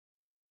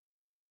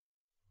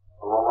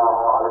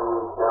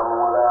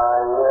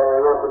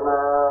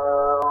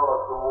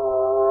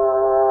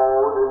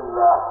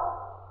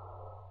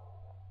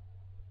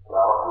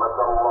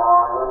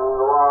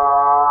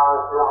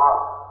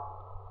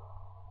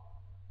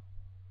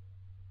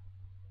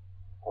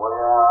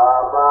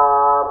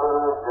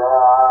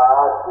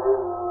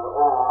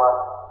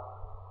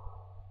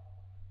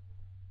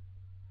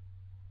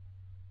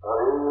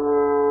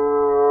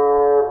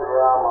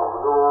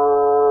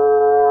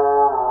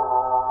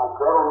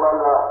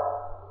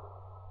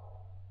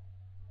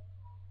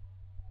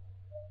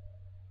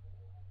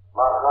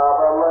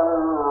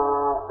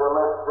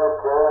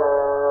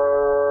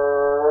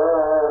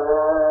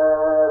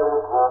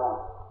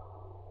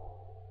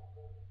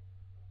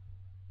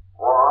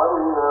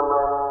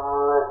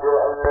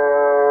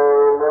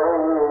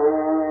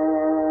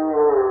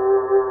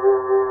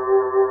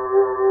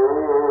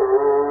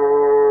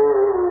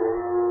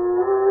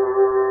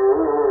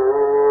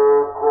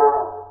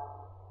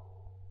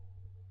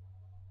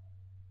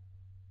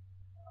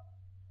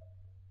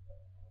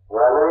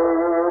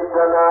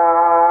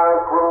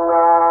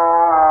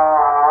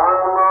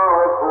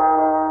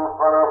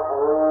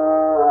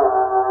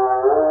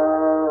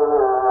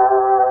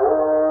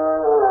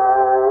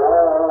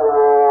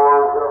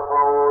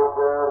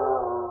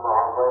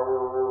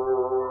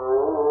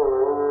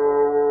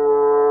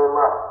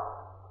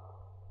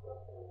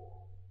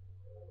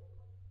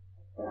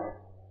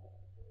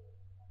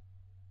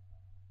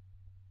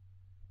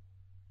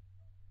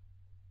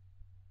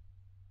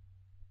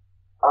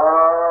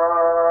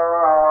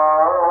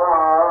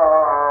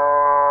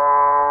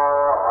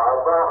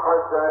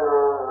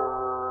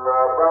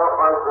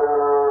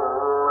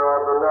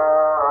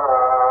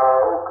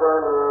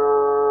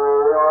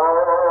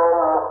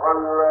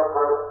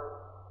حلقت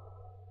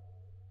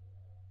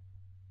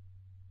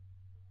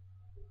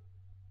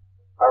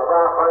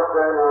أبا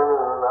حسن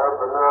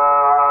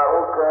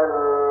أبناؤك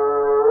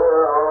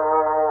اليوم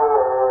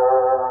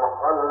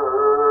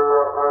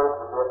حلقت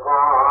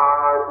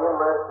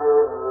بقادمة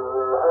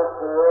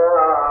الأسياف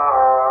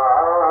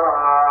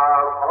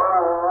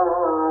عن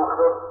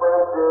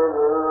خطة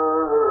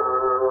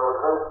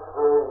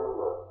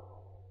الخسفية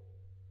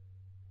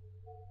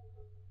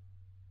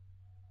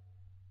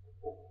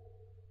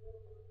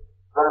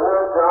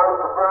فنجعل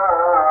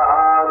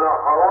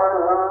نحو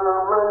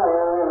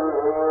المنية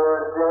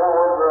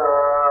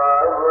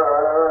وذابت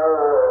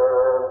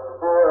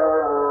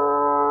بأن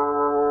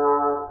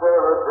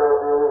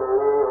ترتدي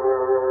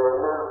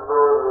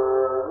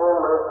للظلم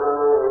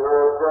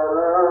مثنية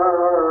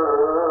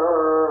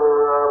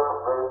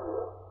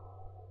الأطفية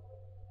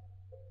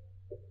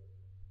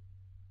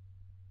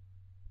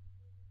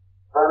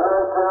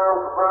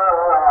فنتبع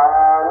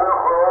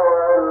نحو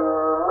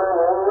المنية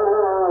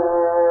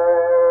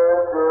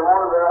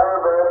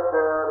مذهبة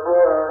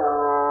بأن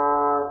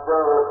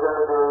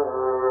ترتدي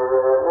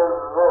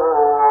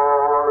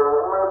للظلم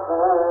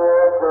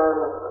مثنية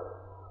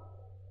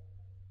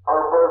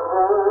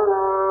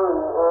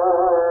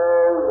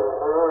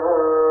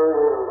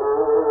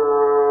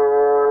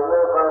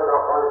لقد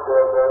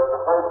حسبت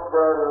حد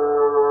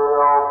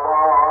العطاش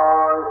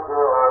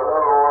على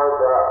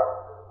الوداع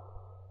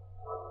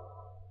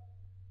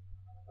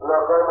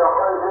لقد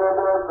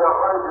حسبت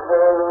حد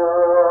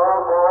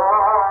العطاش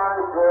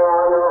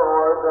على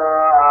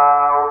الوداع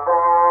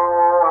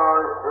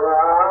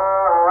طاشا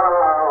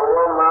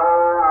وما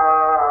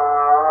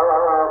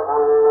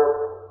بيت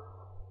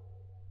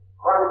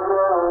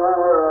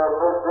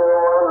خجلت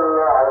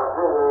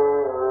والعزيز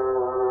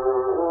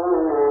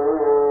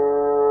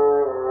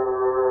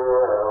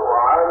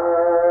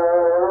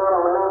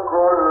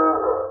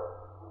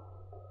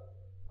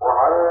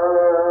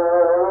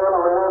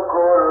وعلم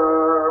لكل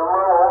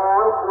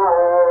موت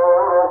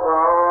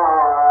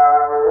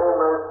قائم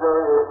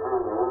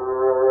سيفه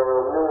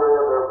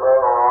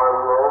ليدفع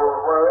عنه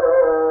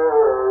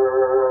الضيم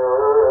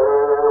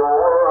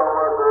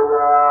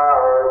وردنا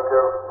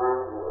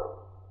كفيه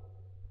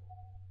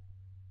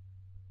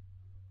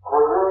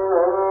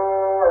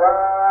خذيها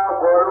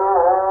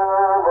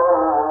قلوبا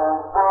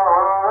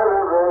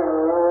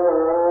طالبين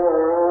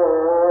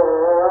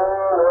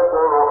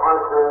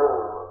فرحة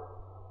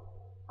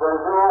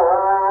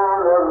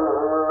تزول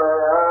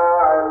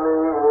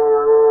الليالي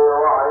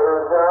وهي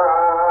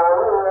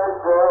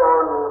داعية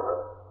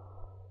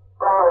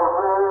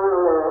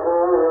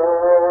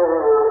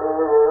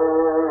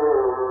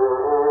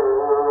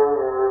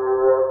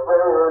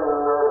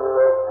فإن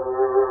التي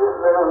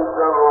لم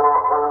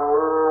ترح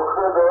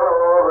الخدر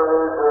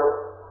رجت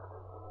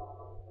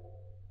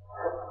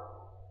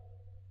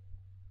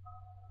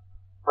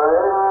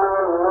فإن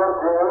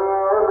التي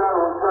لم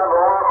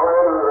ترح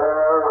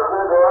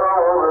الخدر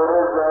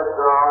رجت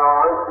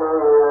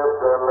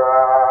عشية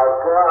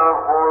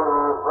الأعكاف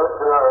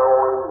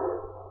فتاوي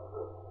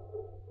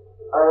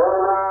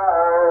أين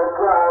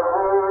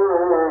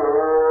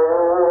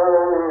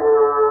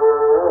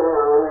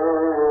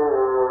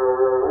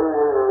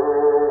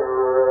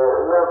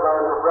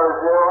لقد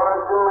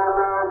فزعت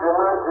من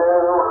أجمة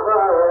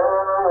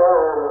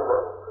الخيل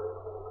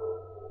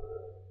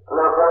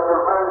لقد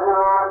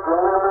فزعت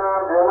من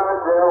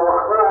أجمة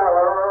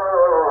الخيل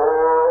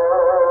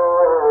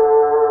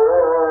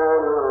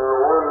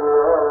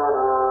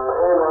واليوم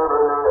إلى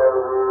ابن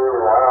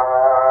أبيها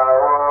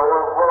وهو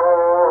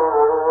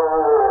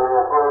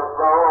فوق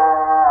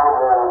الطعام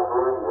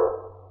مطية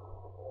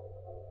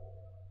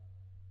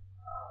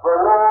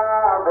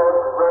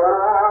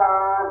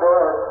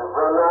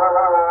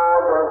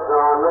فنادت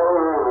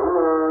عليه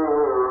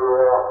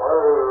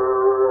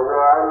حين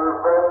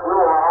ألفت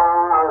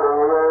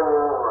عاريا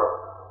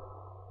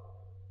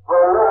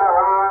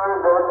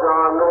فنادت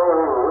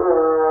عليه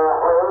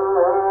حين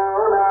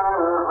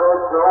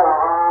ألفت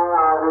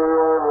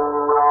عاريا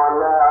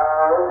على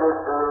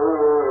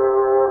جسمه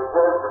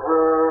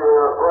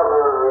تسبيح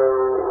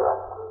الريح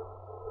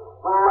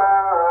ما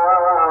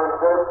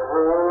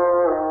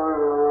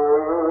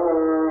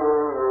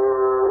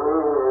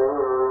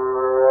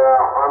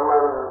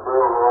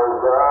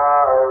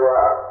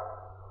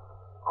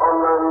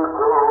حملت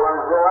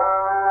الرزايا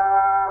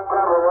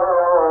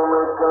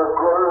قرامك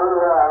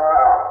كلها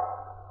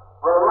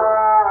فما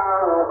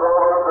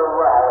انقرض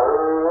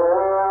ظهري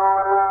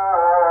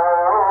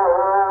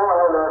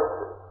ولد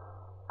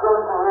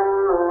كذبي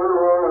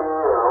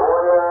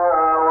ويا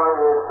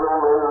ويت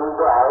من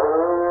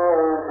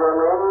دهري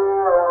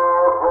جميع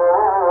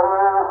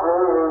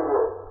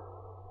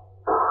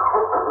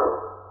خوفي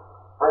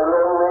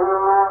فلم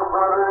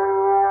يوصل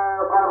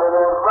قبل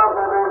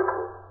فقدك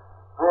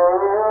في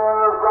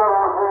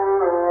طرفي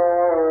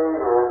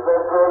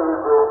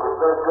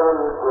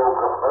ذكرتك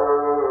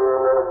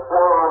حين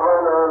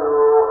استعمل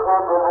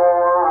الخطب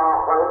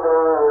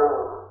واحدا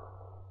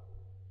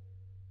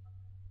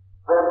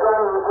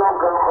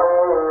ذكرتك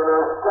حين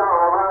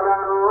استعمل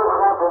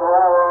الخطب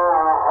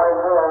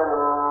واحدا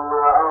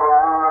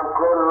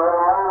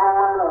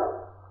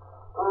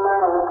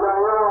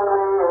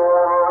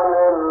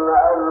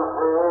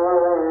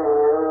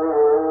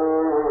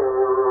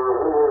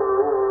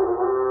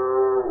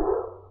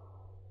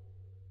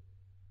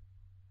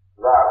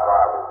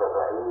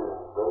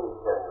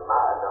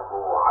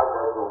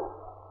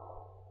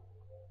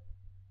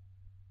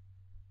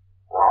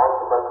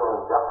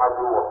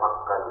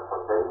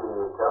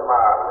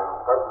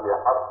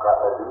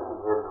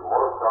أبيه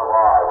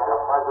المرتضى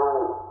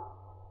جحدوا،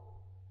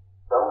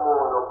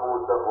 سموا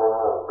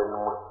نفوسهم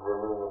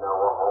بالمسلمين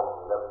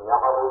وهم لم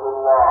يعبدوا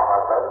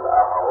الله بل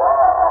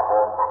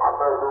أهواءهم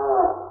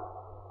عبدوا.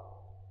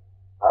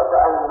 هب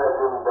أن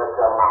جندك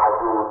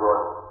معدود،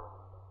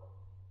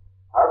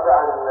 هب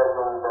أن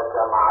جندك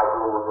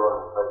معدود،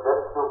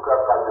 فجدتك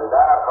قد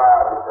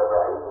لاقى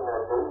ب70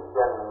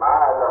 جيشا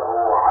ما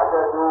له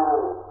عدد.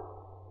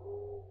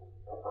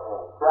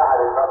 شاعر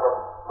خطب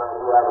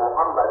مهدي آل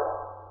محمد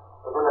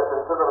يقول لك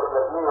تنتظر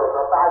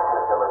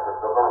 313 كما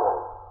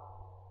تنتظرهم،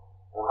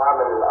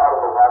 وهامل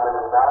الأرض وهامل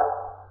الناس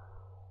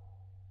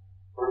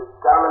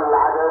كامل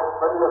العدد،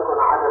 فليكن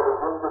عدد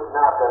جندك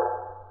ناقص،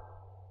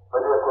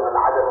 فليكن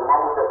العدد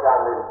ما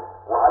متكامل.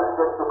 وهل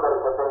جدك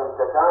الفتين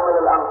تكامل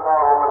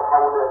الأنصار من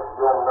حوله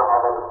يوم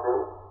نهض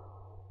بالسيف؟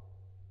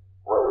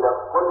 وإلى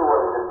قل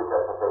ولجدك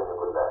الفتين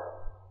كلها.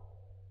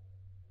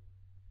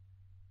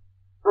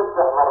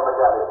 تستحضر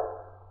مجالس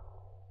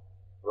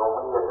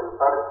يومية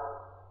الفرد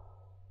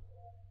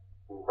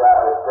في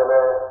سائر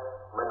السنة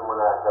من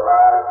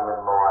مناسبات، من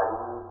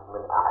مواليد،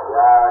 من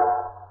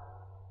أعياد،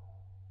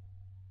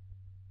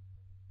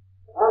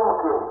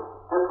 ممكن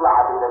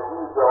تطلع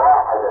بنتيجة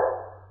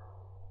واحدة.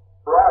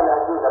 سؤال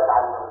أسئلك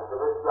عنه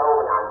بس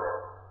جاوبني عنه.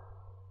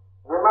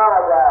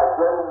 لماذا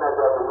جند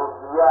ابن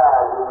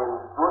زياد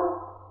الجند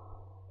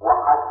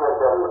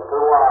وحشد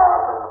القوى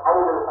من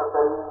حول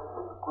الحسين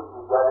من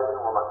كل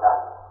جانب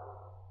ومكان؟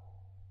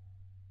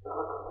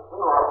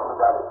 شنو غرض من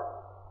ذلك؟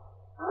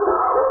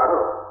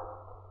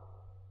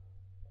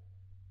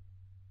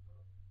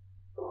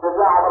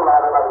 الشجاعة والله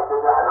أنا بعد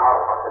الشجاعة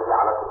نعرفها، خليها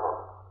على كفر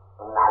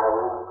من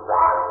العلويين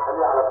شجعان،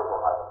 خليها على كفر.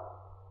 هذا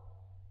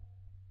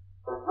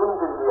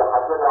الجند اللي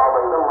حشده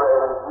عبيد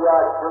الله بن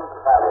زياد جند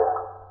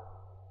خالق،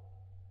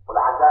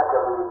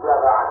 والعساكر اللي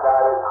جابها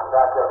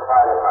عساكر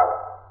خالقة،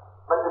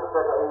 ما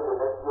تستدعي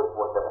لنجيب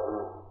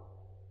وتبعين.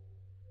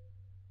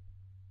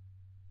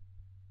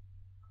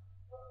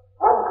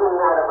 ممكن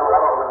نعرف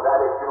الغرض من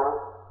ذلك شنو؟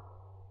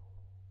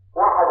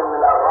 واحد من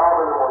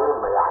الأغراض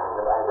المهمة، يعني من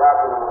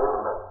الأهداف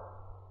المهمة،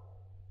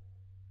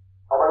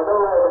 عبيد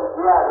الله بن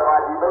زياد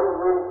راد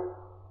يبين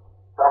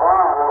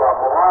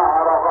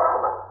مظاهرة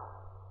ضخمة،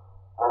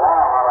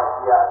 مظاهرة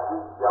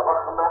سياسية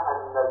ضخمة،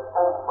 أن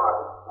الأمة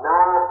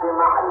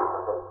ناقمة على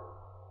الحسين،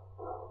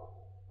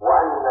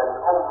 وأن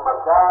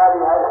الأمة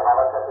كارهة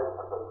لحركة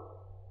الحسين،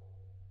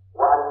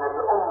 وأن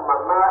الأمة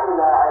ما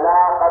لها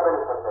علاقة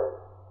بالحسين،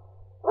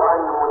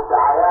 وأن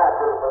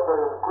مدعيات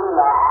الحسين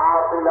كلها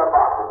عاطلة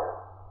باطلة،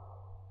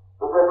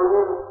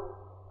 بدليل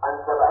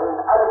أن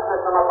 70,000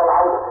 نسمة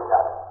طلعوا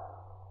للقتال.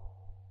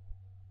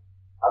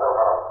 هذا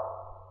الغرض،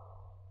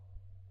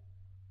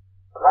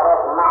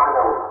 غرض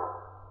معنوي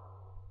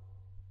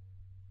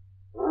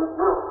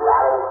يجري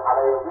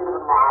على يزيد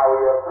بن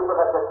معاوية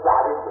صبغة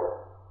الشعبية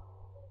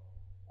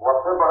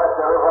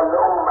وصبغة رضا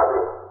الأمة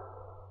به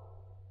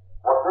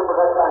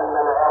وصبغة أن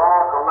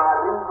العراق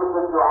ما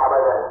بنتج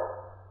أبدا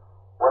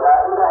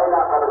ولا إلى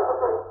علاقة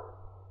بالحسين،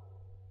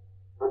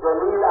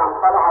 بدليل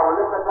أن طلعوا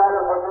لقتال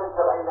الحسين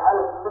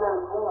 70,000 من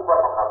الكوفة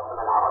فقط من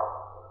العرب.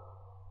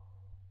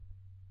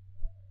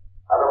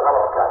 هذا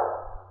الغرض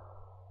كان.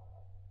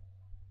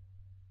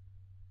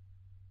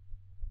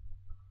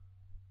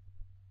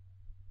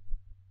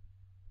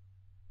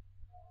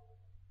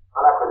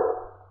 على كل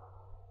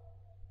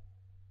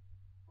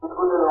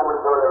يقول لهم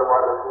الدولة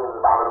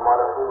المؤرخين، بعض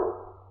المؤرخين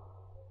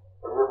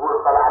اللي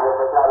يقول طلع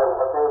لقتال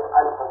الحسين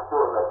 1000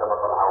 كسور لما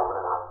طلعوا من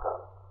العسكر،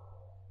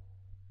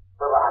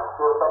 7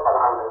 كسور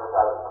طلعوا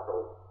لقتال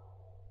الحسين.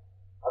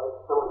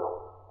 هذا تسوي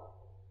لهم.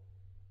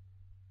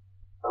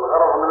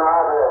 الغرض من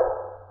هذا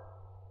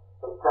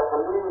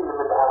التقليل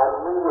من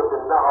أهمية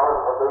النهر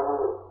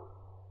الحسيني،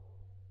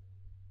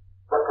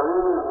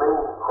 تقليل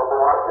من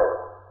خطورته،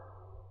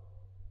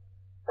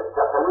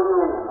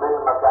 التقليل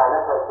من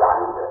مكانته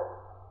الشعبية.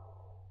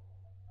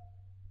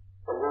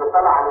 اللي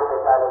طلع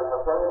لقتال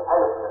الحسين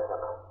 1000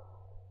 نسمة.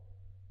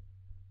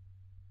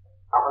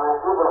 احنا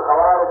نشوف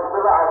الخوارج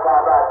 7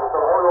 كعبات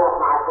يطلعوا له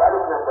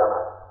 12,000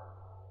 نسمة،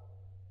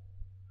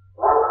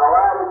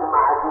 والخوارج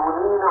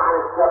معزولين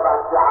عن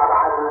الشعب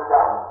عزل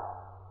تام،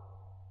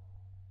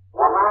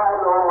 وما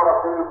لهم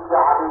رصيد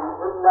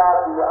شعبي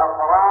الا في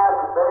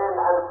افراد بين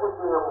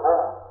انفسهم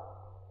هم.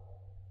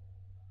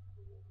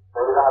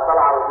 فاذا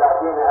طلعوا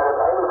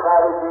 30-40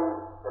 خارجي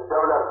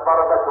الدولة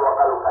اضطربت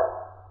وقلقت.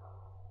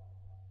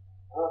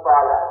 مو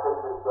طالع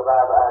سيد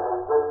الشباب اهل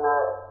الجنة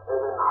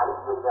ابن علي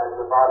بن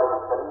ابي طالب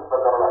الخليفة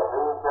قبل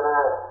 20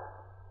 سنة،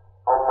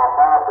 ام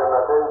فاطمة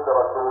بنت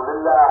رسول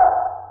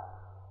الله،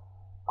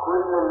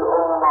 كل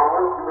الامة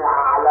مجمعة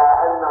على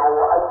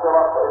انه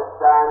اشرف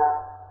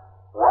انسان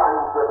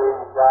وانجب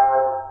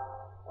انسان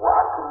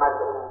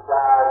واكمل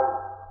انسان.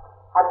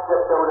 حتى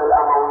الدولة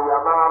الاموية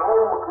ما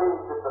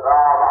ممكن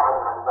تتغاضى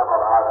عن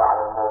النظر هذا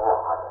عن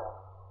الموضوع هذا،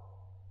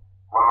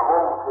 ما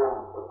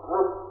ممكن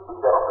تمس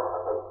بشرف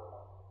الحسين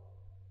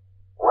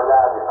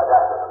ولا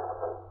بحداثة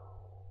الحسين.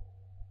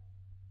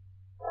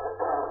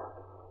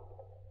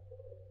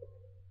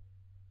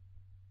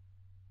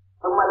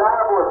 ثم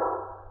لابد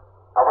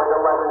عبد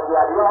الله بن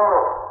زياد يعرف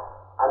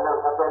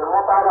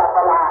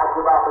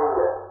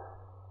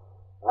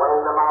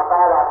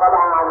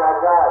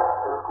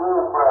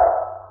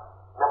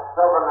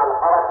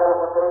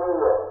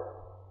الحسينية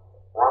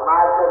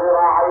ومات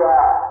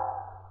ذراعيها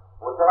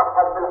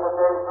وترقب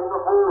بالحسين في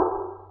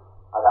النفوس.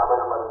 هذا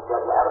عمل الله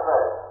الزياد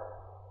يعرفه.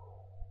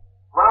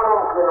 ما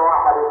ممكن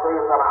واحد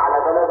يسيطر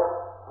على بلد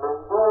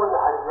من دون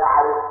ان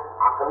يعرف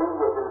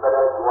عقلية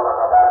البلد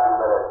ورغبات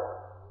البلد.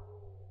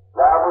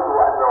 لابد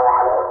وانه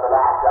على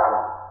اطلاع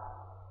تام.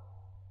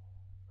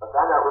 بس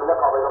انا اقول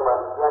لك عبد الله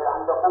الزياد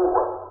عنده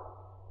قوة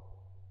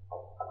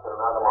اكثر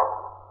من هذا ما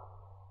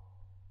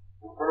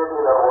يستند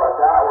الى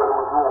الرؤساء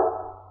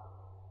والوجوه.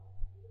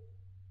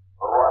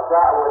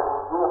 الرؤساء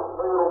والوجوه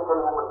ما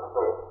يوصلهم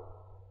الحسين،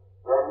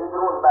 لان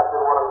يدرون باكر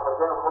ورا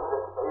الحسين خبز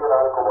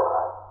الشعير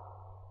الكبرى،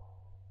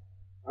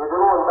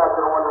 يدرون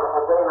باكر ورا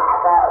الحسين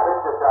عطاء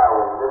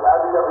بالتساوي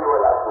للابيض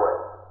والاسود،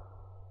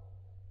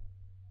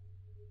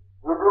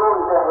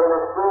 يدرون سهل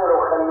السير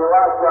وخلي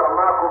واجر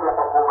ماكو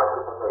بحكومة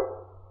الحسين.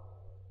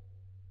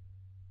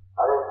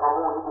 هذا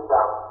يفهموه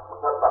كتاب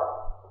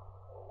مسبق.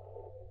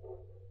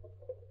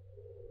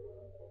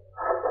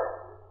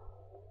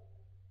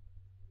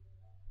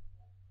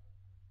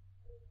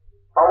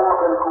 طوق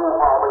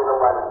الكوفة عبيد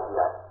الله بن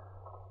زياد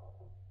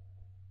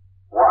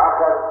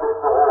واخذ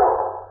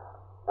بالثغور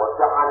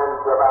وشحن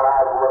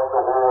الجبهات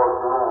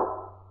والثغور جنود،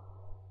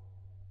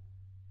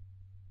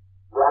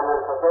 لان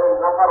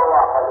الحسين نفر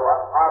واحد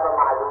واصحابه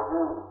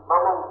معدودين،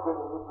 ما ممكن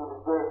يجي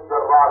الجيش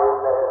جرار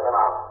يملا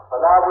العراق،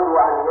 فلا بد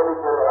ان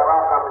يلج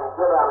العراق من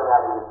جبهه من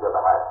هذه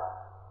الجبهات.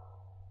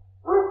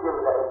 ليش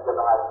يملا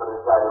الجبهات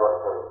بالرجال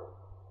والسيف؟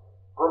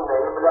 قلنا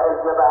يملا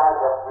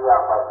الجبهات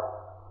احتياطا،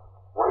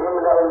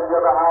 ويملأ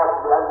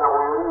الجبهات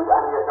لأنه يريد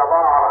أن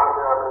يتظاهر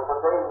عنها من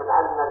الحسين من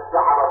أن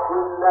الشعب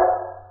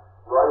كله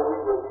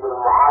يؤيد يزيد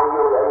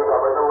المعاوية ويؤيد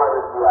عبيد الله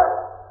بن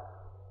زياد.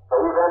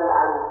 فإذا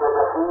أنت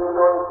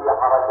دخيل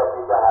في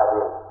حركة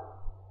هذه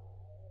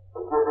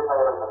الجيش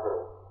فهم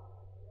الحسين.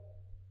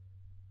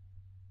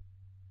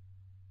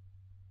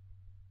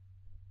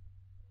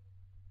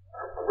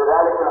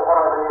 لذلك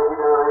الحر بن يزيد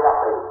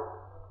الرياحي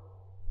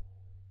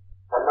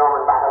خلوه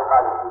من بعد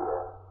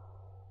القادسية.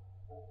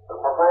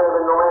 الحسين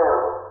بن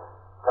نمير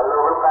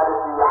خلوه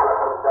القادسية على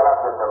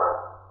 5000 من زمان.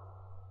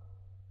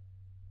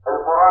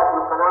 الفرات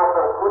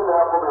القناطر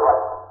كلها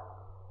قبضت،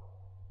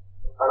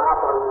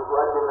 القناطر اللي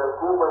تؤدي من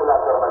الكوفة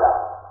إلى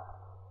كربلاء.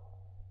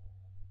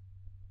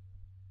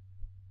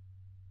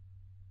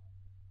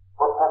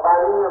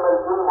 والقطانية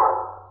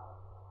ملزومة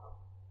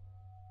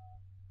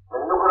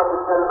من نقرة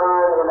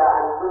السلمان إلى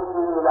أن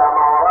تنتهي إلى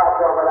ما وراء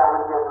كربلاء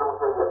من جهة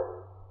المسيب.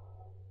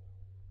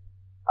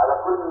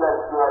 على كل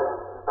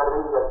الجهة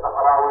البرية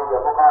الصحراوية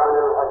مقابل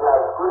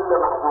الحجاز كله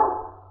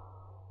محدود.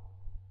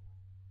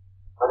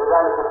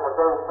 ولذلك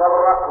الحسين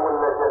شرق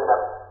ولا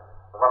جنب؟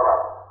 غرب.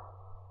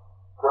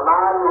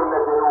 شمال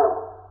ولا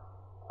جنوب؟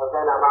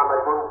 الحسين امام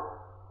الجند.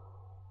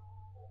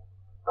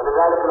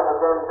 ولذلك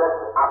الحسين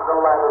دج عبد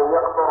الله بن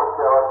يقطر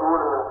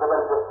كرسول من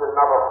قبل جبس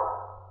النظر،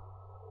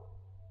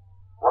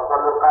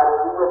 وصل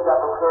للقادسية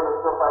شاف الخيل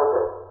الشرطة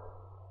يدج،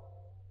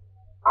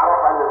 عرف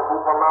ان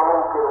الكوفة ما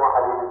ممكن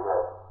واحد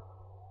يدجها،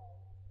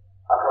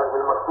 اخرج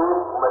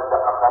المكتوب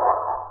ومزق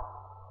خرقها.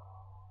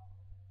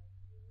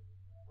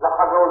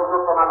 لحقوا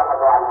الشرطة ما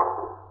لحقوا على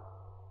المكتوب،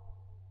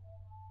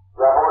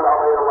 جابوا له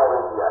عبيد الله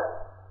بن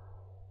زياد.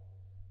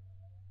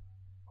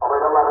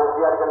 عبيد الله بن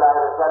زياد قال له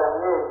الرسالة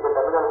منين؟ قال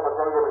له من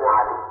الحسين بن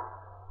علي.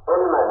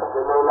 من؟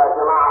 قال له إلى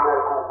جماعة من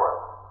الكوفة.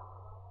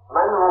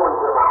 من هم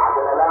الجماعة؟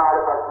 قال له لا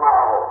أعرف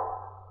أسماءهم.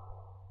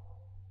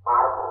 ما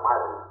أعرفهم، ما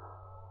أدري.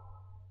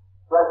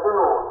 قال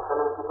شنو؟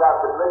 خلي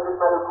الكتاب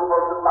بالمسجد من الكوفة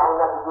وتطلع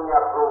الناس يجون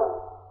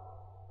يأخذوه.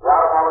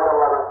 يعرف عبيد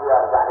الله بن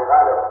زياد يعني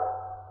غالب.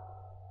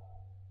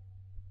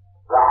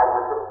 واحد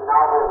من ست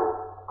ناظري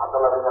عبد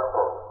الله بن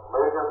يقطر ما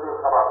يجي فيه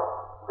الخبر،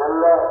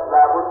 قال له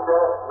لابد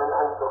من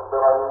ان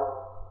تخبرني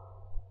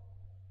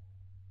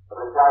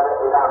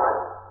رسالة الى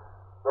من؟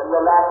 قال له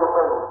لا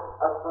تقل،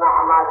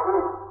 اصنع ما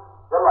شئت.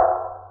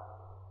 يلا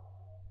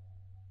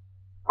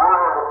ما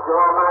اعرف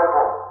جماعة ما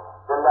يفهم.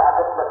 قال له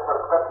اعد لك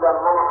فرقة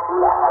ما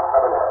مقتول احد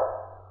قبلها.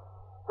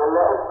 قال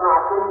له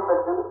اصنع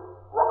كيف شئت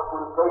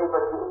واقتل كيف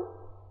شئت.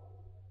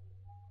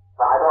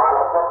 صعدوا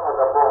على السطح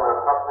وجابوه من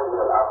السطح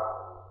الى الارض.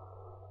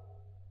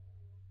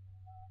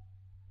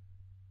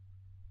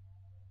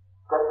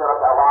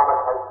 كسرت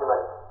عظامه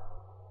حجمت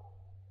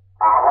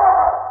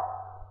اعضاءها.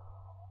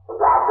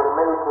 اجى عبد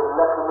الملك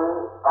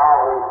اللخمي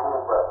قاضي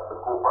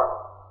الكوفه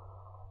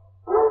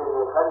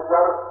بيده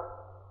خنجر،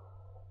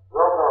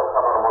 يوصل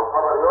الخبر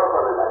والخبر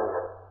يوصل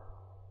للامير،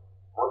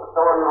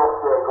 وتتصور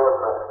يروح في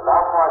جوزه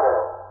خلاف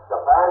هذا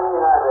شفاني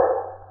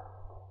هذا.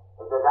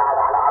 انت قاعد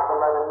على عبد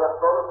الله بن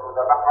يقطر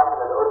وذبحها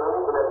من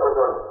الاذن الى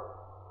الاذن.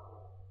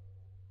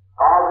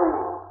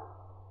 قاضي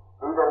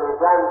اذا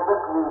ميزان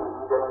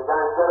فقهي اذا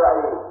ميزان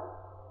شرعي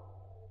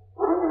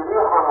يريد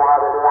يريحهم،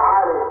 وهذا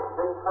بيعالج.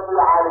 ليش تخلي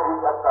يعالج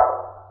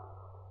يتاثر؟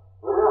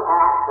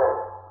 يريحها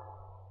احسن.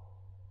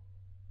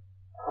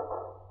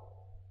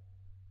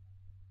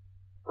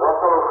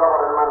 يوصل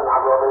الخبر المن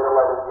عبد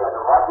الله بن زياد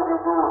الراتب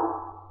يجوز،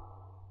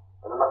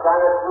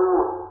 المكان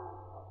يجوز.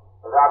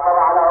 إذا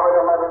طلع على عبيد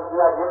الله بن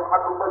زياد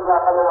يضحك وكل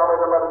قال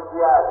عبيد الله بن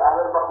زياد أهل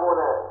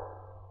المخونة.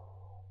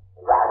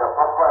 قاعد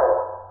الصف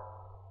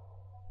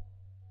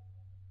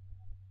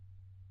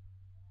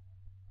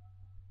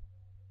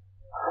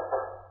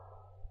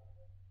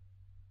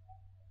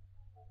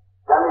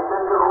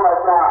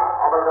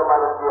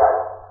الله بن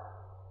زياد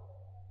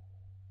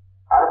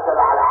أرسل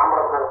على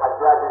عمرو بن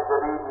الحجاج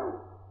الزبيدي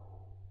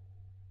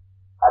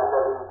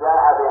الذي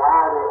جاء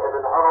بهانئ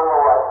بن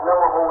عروة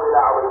وأسلمه إلى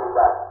عبيد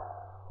الله.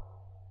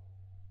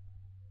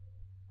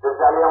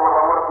 جاء عليه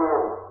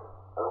مرتين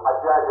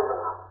الحجاج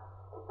بن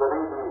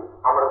الزبيدي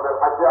عمرو بن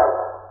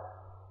الحجاج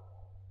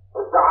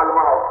ادعى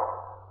المرض،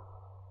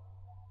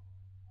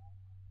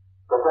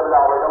 كتب له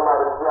عبيد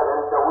الله بن زياد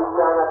انت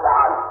ويانا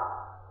تعال،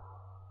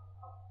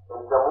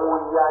 انت مو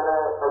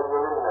ويانا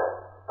بين لنا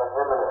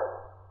فهمنا،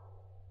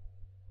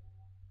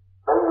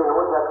 بين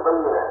وجهك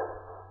بينا،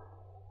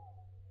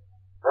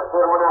 لا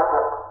تصير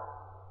منافق،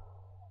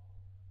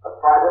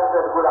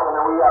 تصادفنا تقول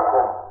احنا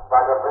وياكم،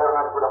 صادف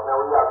غيرنا تقول احنا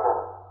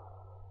وياكم،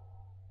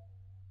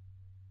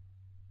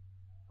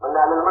 من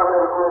اهل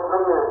المغرب يكون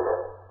تبين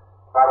انت،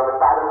 صار من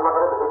بعد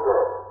المغرب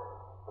اجى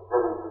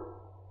الزبيدي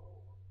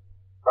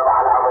طبعا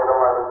على عبيد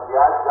الله بن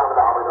زياد، جامل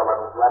عبيد الله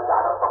بن زياد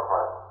على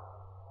الصفوة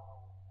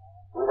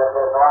اذا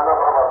خيطان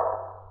الرمض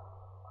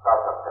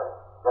خاصة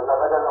قال له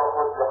غدا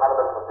نخرج لحرب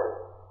الحسين،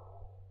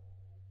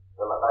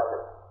 قال له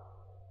قاتل،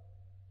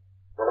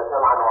 قال له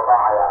سمعا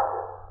وطاعة يا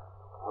أخي.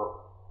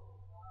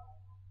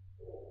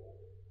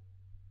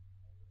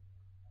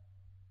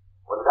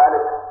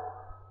 ولذلك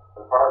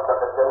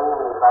الفرزدق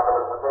التميمي خاطب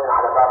الحسين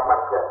على باب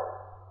مكة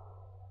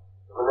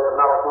يقول له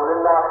ابن رسول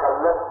الله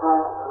خلفت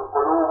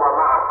القلوب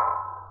معك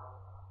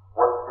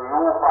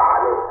والسيوف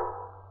عليك.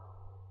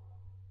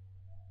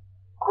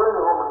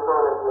 كلهم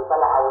هذول اللي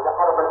طلعوا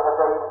لحرب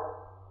الحسين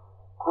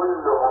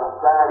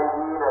كلهم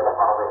كارهين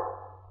لحربه،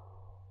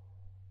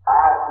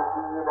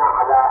 آسفين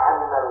على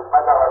أن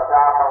القدر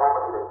ساقهم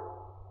إليه،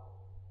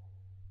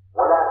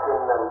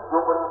 ولكن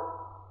الجبن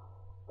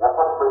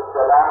وحب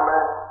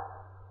السلامة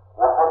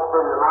وحب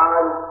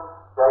المال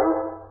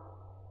شيء،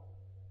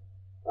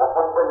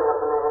 وحب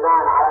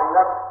الاطمئنان على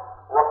النفس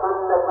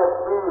وقلة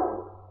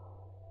الدين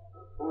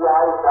هي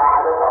هاي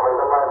ساعدت عبيد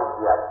الله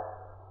بن زياد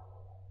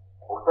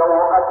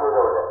وسوقت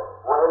لدولة.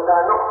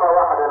 وإلا نقطة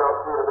واحدة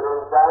لو تصير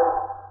بالإنسان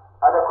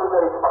هذا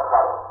كله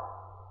يتبخر.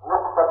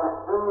 نقطة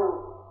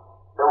الدين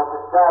لو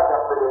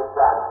تتكاثر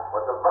بالإنسان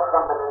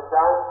وتتضخم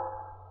بالإنسان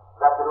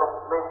ذاك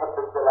الوقت ما يحب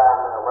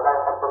السلامة ولا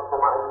يحب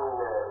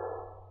الطمأنينة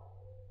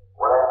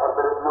ولا يحب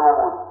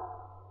الفلوس،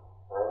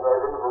 لأنه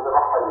يجب أن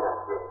يضحي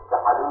بنفسه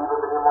كحبيب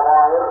بن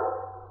مظاهر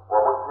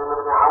ومسلم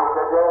بن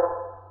عوشجة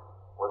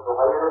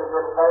وزهير بن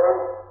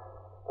الخيل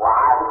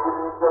وعابد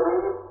بن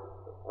الشبيب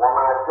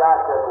وما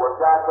شاكل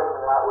وشاكل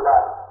من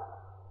هؤلاء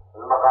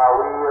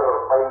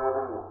المغاوير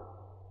الطيبين.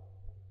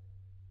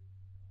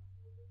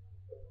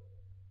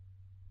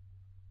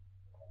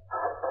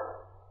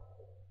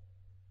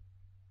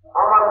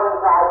 عمر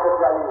بن سعد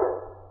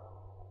الدجالية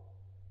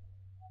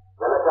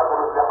قال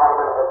تخرج لحرب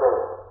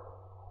الحسين،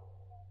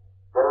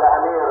 قال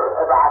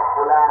امير ابعث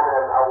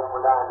فلانا او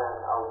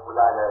فلانا او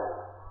فلانا،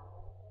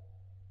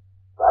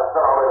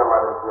 فاكثر عبيد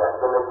الله بن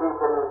زياد قال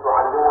جئتني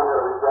تعلمني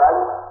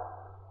الرجال،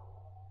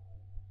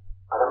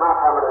 انا ما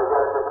افهم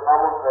الرجال، انت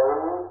تفهمون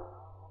فهمني،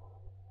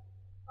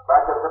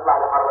 باكر تطلع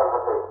لحرب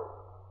الحسين.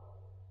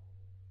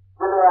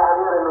 قال يا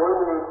امير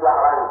الهمني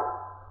شهرا.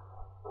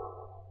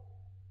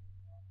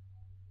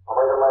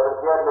 عبيد الله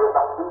بن زياد له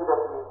تحديدا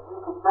في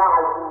ذيك الساعة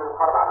يتم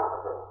الحرب على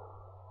الحسين،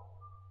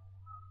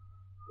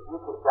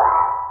 ذيك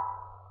الساعة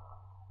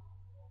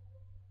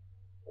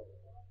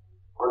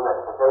قلنا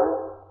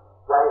الحسين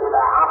جاي إلى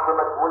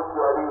عاصمة ملك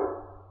أبيه،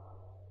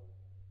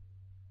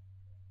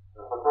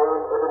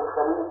 الحسين ابن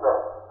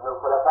خليفة من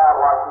الخلفاء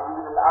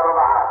الراشدين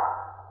الأربعة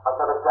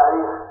حسب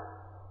التاريخ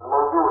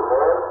الموجود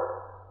غير،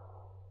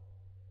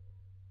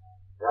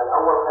 يعني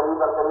أول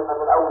خليفة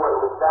الخليفة الأول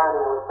والثاني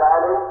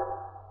والثالث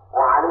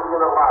وعلي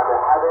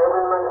الرابع، هذا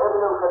من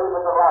ابن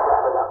الخليفة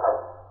الرابع بالأقل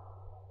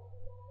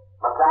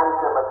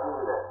مكانته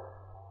مكينة،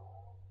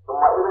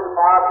 ثم ابن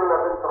فاطمة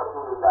بنت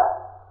رسول الله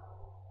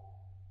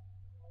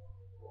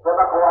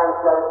سبقوا أن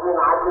شايفين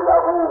عدل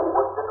أبوه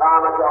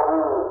واستقامة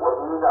أبوه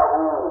ودين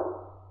أبوه.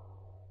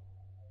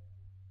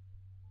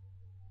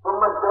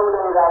 ثم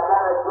الدولة إذا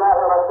كانت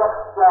جائرة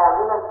تخشى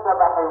من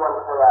الشبح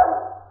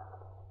والخيال،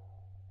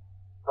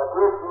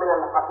 فكيف من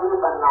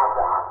الحقيقة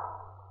النافعة؟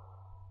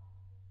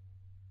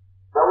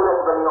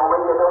 دولة بني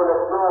أمية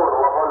دولة جور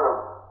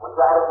وظلم،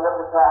 وتعرف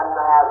نفسها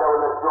أنها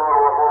دولة جور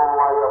وظلم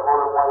وهي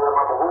ظلم وهي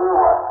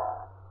مبهورة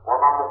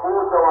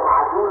وممقوتة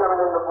ومعزولة من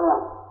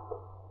النفوس،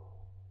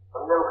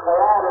 من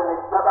الخيال أن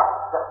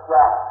الشبح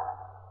تخشاه،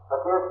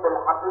 فكيف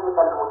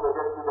بالحقيقة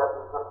المتجسدة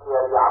في شخص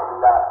أبي عبد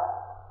الله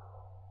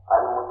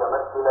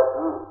المتمثلة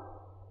فيه؟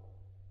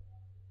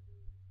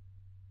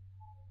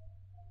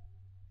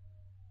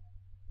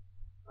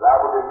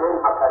 لابد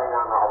الليل ما كان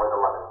ينام عبيد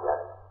الله بن زياد،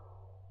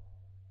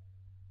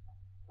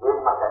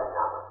 ليل ما كان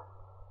ينام.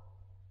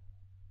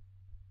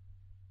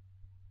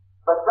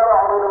 فالترى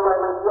عبيد الله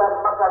بن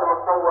زياد ما كان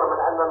متصور من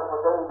أن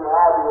الحسين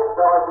بهذه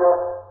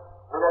الدرجة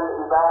من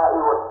الإباء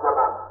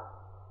والشمم.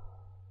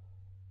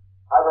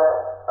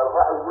 هذا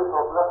الرأي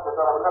يفرض نفسه،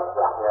 ترى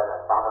بنفسه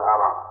أحيانا بعض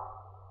الآراء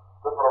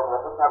تفرض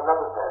نفسها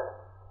بنفسها.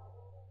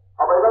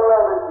 عبيد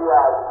الله بن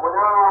زياد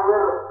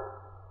مناور،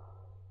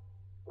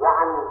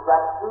 يعني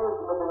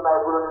والتأكيد مثل ما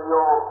يقولون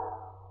اليوم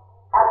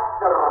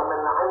أكثر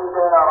من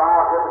عنده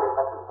راغب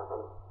لقتل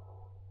الحسين.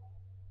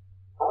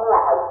 ومو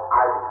واحد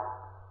عادي.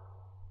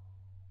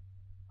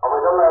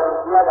 عبيد الله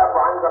بن زياد أكو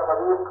عنده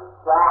صديق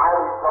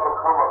شاعر يشرب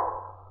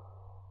الخمر،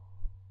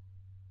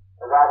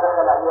 إذا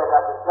دخل عليه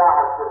ذاك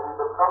الشاعر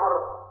شريب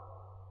الخمر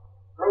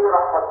ما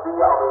يرحب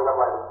به عبيد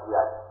الله بن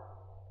زياد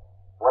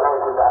ولا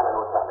يقول له أهلا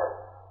وسهلا.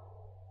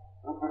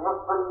 يجي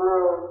نصف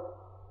الليل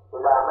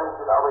إلى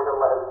منزل عبيد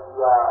الله بن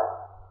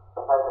زياد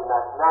بحيث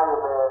الناس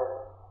نايمة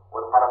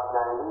والحرس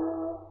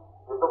نايمين،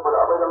 يطب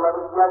عبيد الله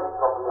بن زياد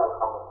يشرب فيها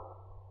الخمر.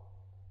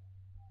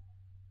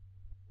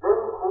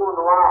 ليكون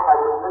واحد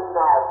من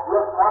الناس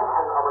يفهم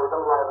عن عبيد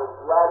الله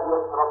بن زياد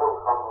يشرب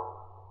الخمر،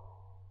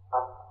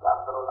 لا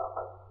أكثر ولا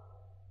أقل.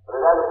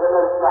 ولذلك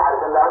قال الشاعر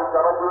قال له أنت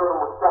رجل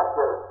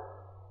مستهتر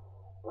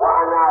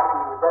وأنا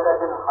في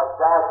بلد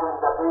حساس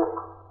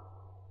دقيق،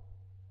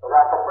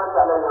 إذا طبيت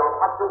علي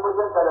وحتى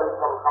وجدت لا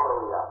يشرب الخمر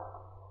وياه.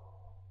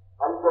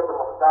 هل جد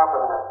مختاف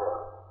النفس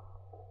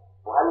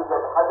وهل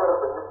جد حذر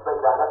بالنسبة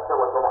إلى نفسه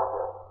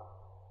وسمعته،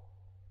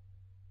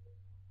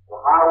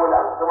 وحاول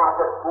أن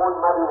سمعته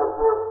تكون ما بيها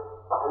شيء،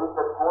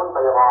 صحيفة تكون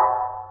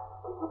بيضاء،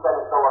 وشي كان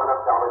يصور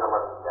نفسه عبيد الله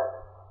بن زياد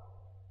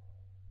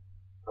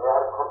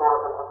ويعرف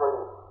خطورة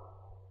الحسين.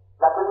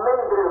 لكن ما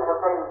يدري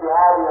الحسين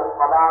بهذه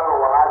الصلابة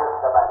وهذا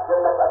الثبات.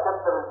 قال لك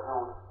أكثر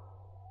الجيوش،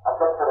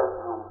 أكثر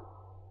الجيوش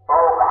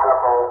فوق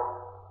على فوق،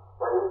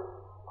 طيب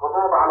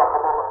خطوط على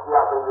خطوط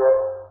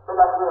احتياطية.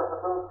 بالأخير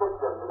الحسين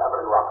يستسلم للأمر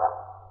الواقع،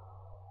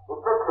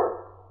 يستسلم.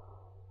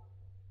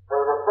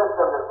 فإذا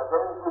استسلم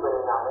للحسين يجيب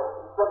الإنانة،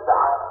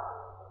 يتبع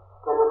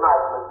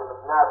كلمات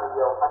من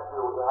نابية وحكي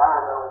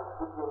وإهانة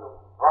وسجن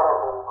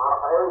وغرض وما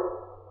أعرف إيش،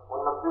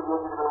 والنصيب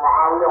يجد من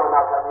معاوية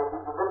وهناك كان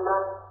يجد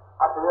ذلة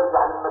حتى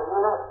يرجع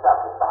للمدينة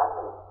ساكت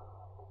تعلم.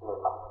 بسم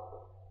الله.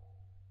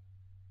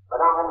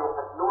 فنحن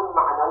يقتلون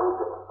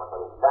معنوية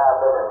الحسين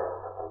لا بدن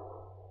الحسين.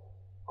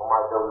 وما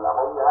الدولة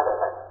الأموية هذا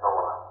كانت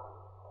الثورة.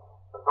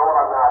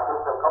 الثورة أنها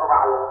تلك القبضة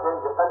على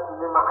الإنسان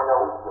لقتل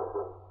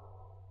معنويته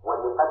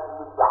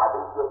ولقتل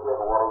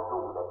شعبيته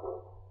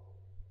ورجولته.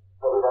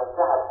 فإذا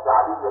انتهت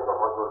شعبية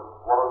الرجل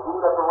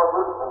ورجولة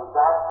الرجل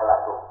انتهت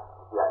حياته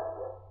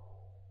السياسية.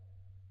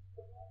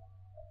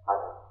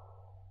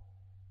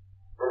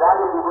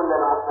 لذلك يقول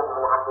لنا مسلم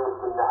بن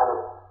عقيل قلنا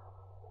أمس،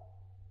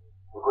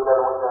 يقول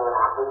لنا مسلم بن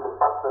عقيل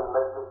بسط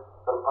المجلس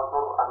في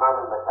القصر أمام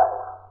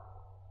المشايخ،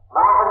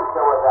 ما أنت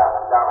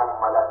وذاك لا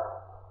أم لك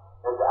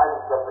إذ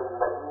أنت في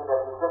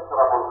المدينة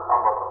تشرب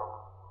الخمر.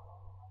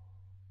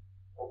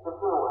 أنت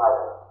شنو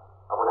هذا؟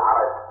 أبو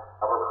العرج،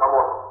 أبو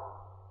الخمر،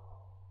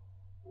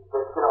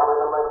 تذكر عبيد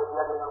الله بن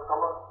زياد من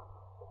الخمر؟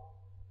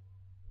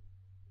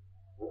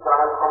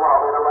 يكره الخمر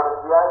عبيد الله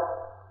بن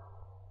زياد،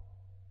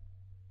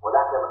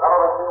 ولكن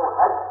غرض شنو؟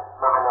 هد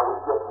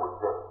معنوية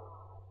مسلم،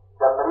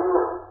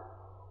 تمرير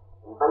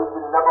البيت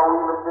النبوي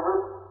من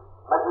قبل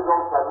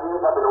مسجد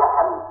تمريره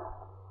بالوحي،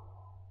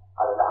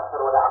 هذا لا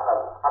أكثر ولا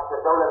أقل. حتى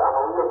الدولة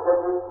الأموية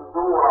تجد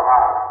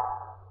جذورها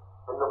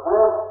في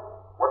النفوذ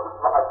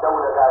وتصبح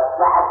الدولة ذات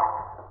شعب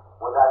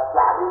وذات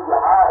شعبية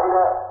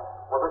هائلة،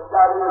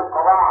 وبالتالي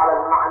القضاء على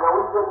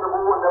المعنوية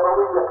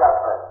النبوية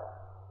كافة.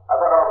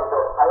 هذا غرض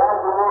الدولة،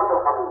 حياة وموت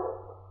القبيلة.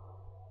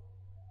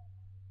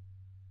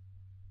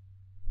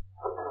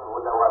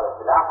 ولا هذا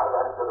سلاح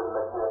إذا أنت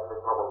بالمدينة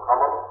تشرب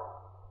الخمر.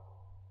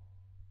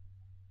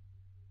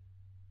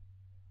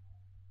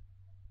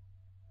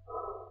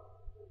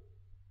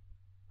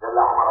 قال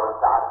عمر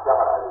بن سعد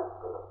شهر عليه،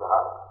 قال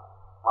شهر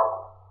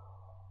مرة،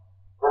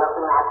 قال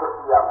اعطيني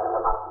 10 أيام ولا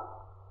ما في،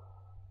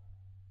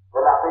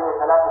 قال اعطيني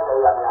 3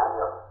 أيام يا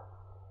أمير،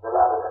 قال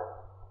أبدا،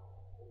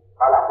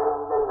 قال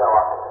اعطيني ليلة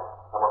واحدة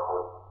كما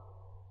قلت،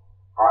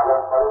 قال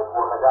انطلق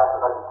وغداة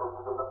غد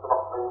كنت بالنصر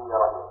 20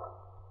 رهيب.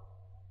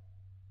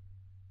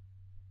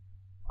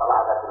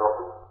 طلع ذاك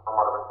الوقت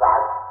عمر بن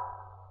سعد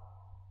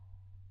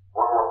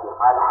وهو في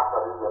حال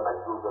عصبية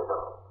مد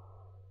وجزر.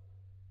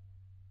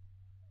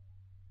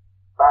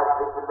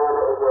 بعد ذيك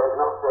الليلة إجا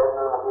ابن أخته ابن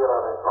المغيرة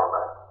بن شعبة،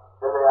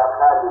 قال له يا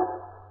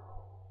خالي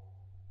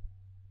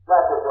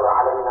لا تجر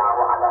علينا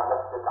وعلى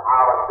نفسك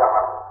عار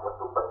الدهر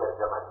وسبة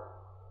الزمن.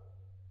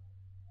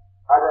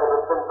 هذا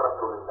ابن بنت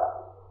رسول الله،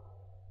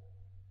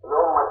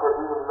 الأمة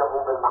تدين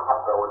له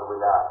بالمحبة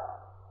والولاء.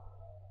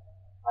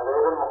 هذا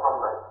ابن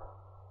محمد،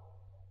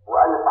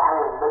 وألف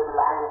عين لجل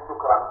عين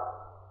شكرا.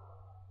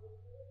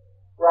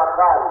 يا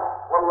خالي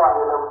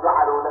والله لو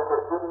جعلوا لك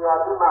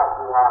الدنيا بما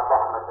فيها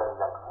طعمة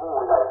لك، مو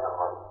ولاية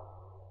الرجل،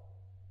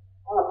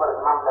 مو فرد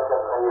مملكة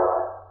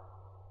غيرها،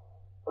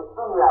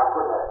 الدنيا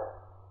كلها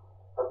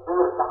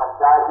تصير تحت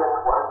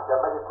تاجك وأنت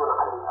ملك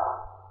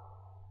عليها،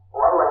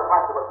 والله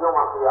يحاسبك يوم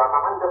القيامة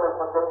عندما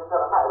الحسين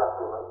ترى ما إلى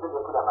قيمة،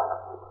 الدنيا كلها ما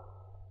لها قيمة.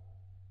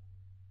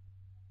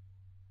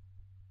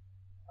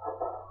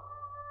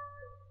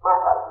 ما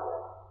قال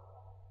فيها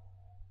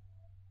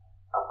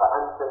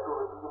أفأنت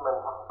تهدي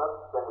من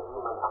أحببت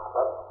تهدي من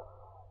أحببت،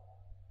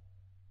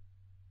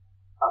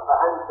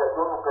 أفأنت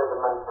تنقذ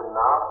من في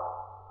النار.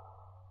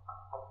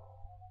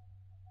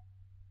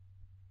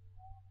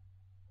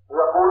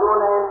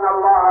 يقولون إن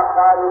الله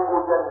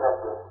خالق جنة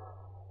فتنة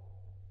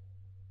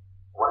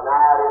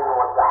ونار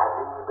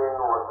وتعذيب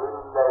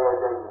وذل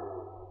يدين،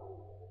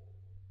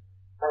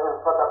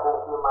 فإن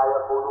صدقوا فيما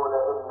يقولون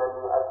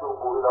إنني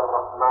أتوب إلى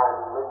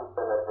الرحمن من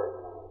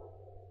سنتين،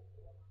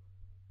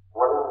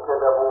 وإن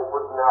كذبوا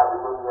فدنا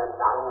بدنيا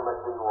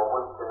نعيمة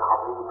وملك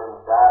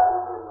عظيم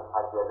دائم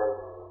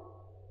الحجلين،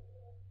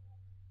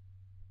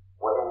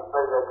 وإن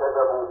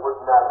كذبوا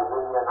فدنا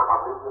بدنيا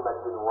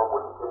عظيمة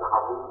وملك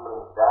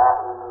عظيم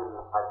دائم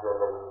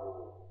الحجلين.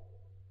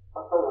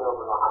 حسين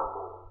بن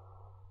عمي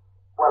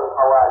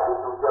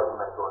والحوادث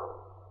جمة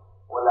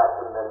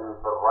ولكن لي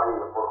في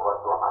الري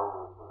قرة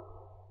عين.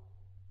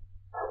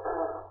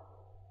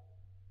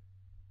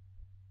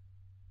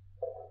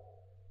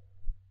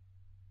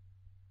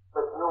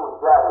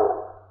 مجنون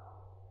جاهل،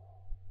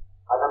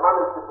 هذا ما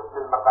ملتفت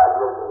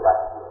للمقادير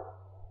الإلهية،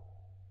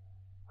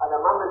 هذا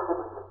ما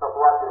ملتفت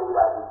للخطوات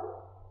الإلهية.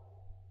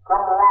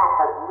 كم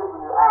واحد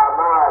يبني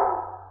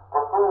آمال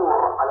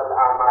قصور على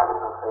الآمال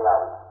في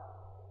الخيال،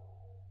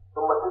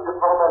 ثم تجي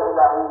الفرضة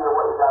الإلهية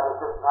وإذا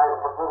نجحت هاي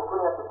القصور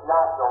كلها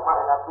تتلاشى وما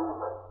لها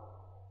قيمة.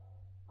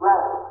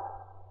 جاهل.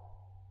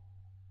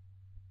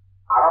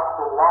 عرفت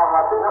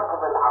الله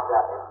بنقض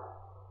العزائم.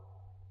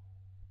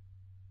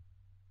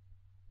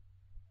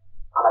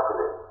 على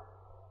كل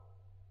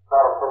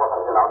صار الصبح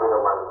عند العبيد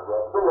الله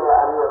يجزاه، قل له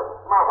يا أمير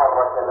ما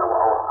ضرك لو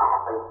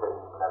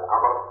أعطيتني من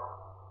الأمر؟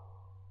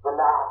 قال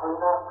له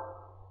أعطيناك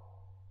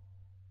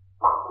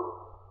معطيك،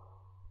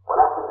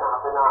 ولكن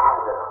أعطنا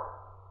عهدنا.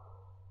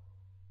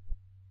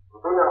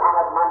 بين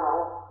العهد ما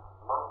نروح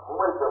مو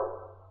ملزم،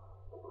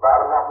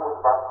 إجبار لا مو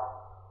إجبار.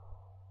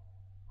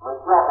 من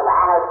شاف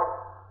العهد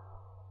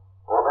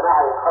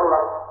وبناء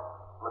يتخلص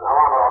من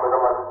أوامر عبد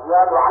الله بن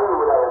زياد وعن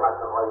الولاية مع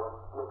الرئيس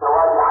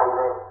لسواد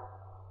عينيه،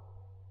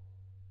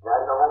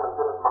 لأنه من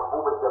جهة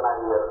محبوب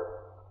الجماهير.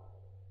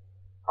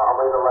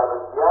 فعبيد الله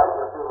بن زياد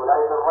يعطيه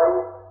ولاية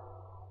الرئيس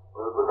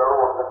ويقول له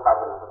روح نقعد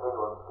الحسين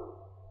ونمشي.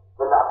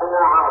 قال له أعطنا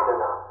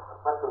عهدنا،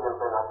 فك من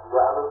بين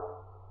أيامي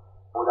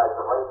ولاية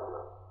الرئيس.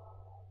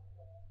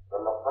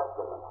 قال له فك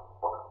لنا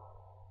وقت.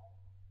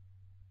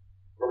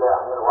 قال له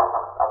يا أمير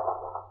وافقت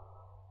أطلع لها.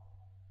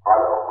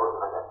 قال أخرج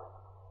غدا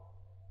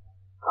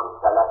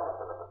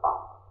 5000 نسبة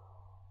الطعام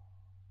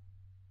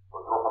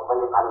وتروح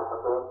تضيق على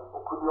الحسين،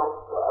 وكل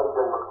يوم أريد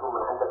المكتوب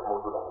من عندك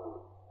موجود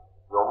عندي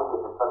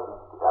يومية الفرد في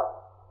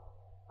الكتاب.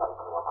 نفس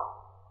الوضع.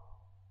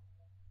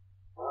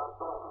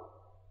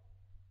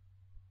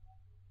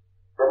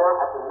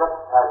 دناءة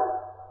النفس هذه،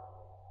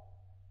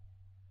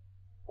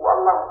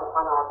 والله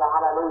سبحانه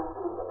وتعالى ليس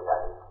من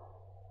ذلك،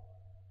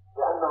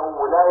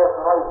 لأنه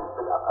ولاية ري في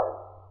الأقل،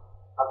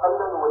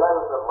 أقل من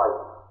ولاية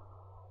الري.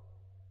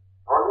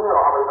 ضمير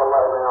عبيد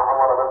الله بن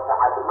عمر بن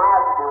سعد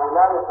مات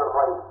بولاية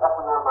الري.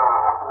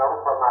 احنا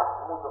ربما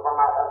نموت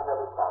ربما أغنى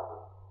بالكافر.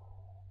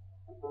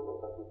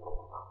 شيء بسيط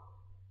ربما.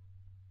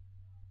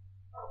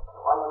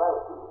 والله لا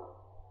يصير.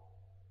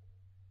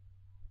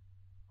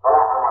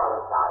 صلاح عمر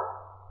بن سعد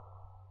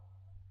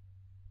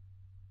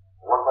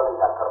وصل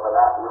إلى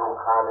كربلاء يوم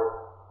 5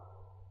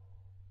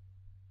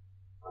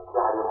 من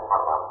شهر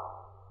محرم،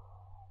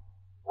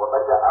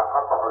 وبدأ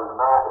قطع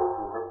الماء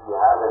في مثل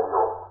هذا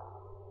اليوم،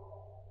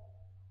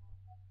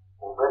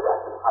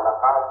 وبدأت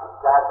الحلقات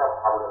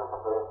تتكاثر حول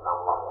الحسين سلام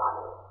الله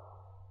عليه،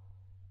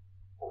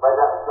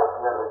 وبدأ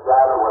شحن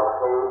الرجال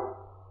والخيل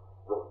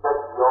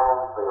يشتد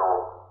يوم في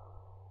يوم.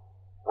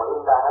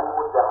 وإلا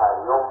هالمدة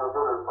هاي يوم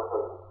نزول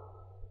الحسين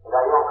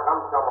إلى يوم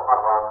 5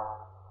 محرم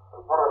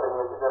الفرد أن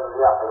يزيد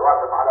الرياح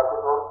يواقف على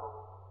كثر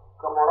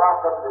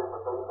كمراقب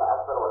للحسين لا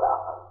أكثر ولا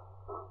أقل.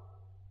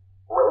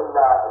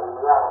 وإلا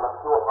المياه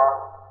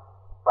مفتوحة،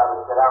 باب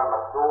السلام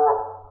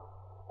مفتوح،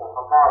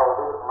 وحصار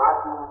وضيق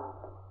ما في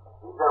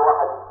إذا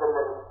واحد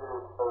يتسلل مثل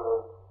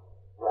الحسين،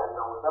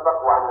 لأنه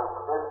سبق وأن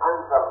الحسين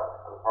أنكر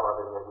الفرد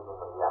أن يزيد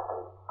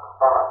الرياحين،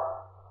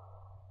 اخترق،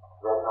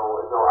 لأنه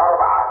إذا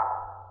 4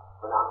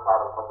 من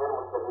أنصار الحسين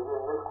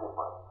مستدلين من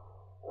الكوفة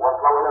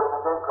وصلوا إلى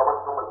الحسين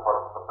كمسهم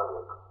الفرد في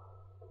الطريق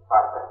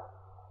فاتح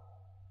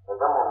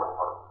تدمهم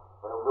الفرد،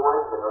 فهم لو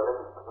ينزل ولد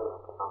الحسين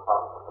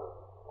أنصار الحسين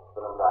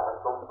فلم لا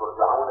أنتم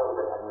ترجعون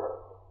إلى الأمير.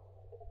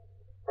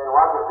 كان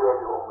واقف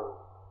بيد أمي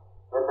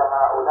قال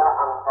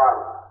هؤلاء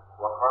أنصاري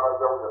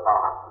وخرجوا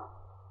لطاعتي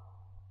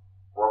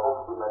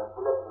وهم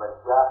بمنزلة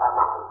من جاء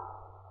معي،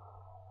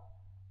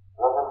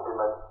 وهم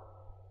بمنزلة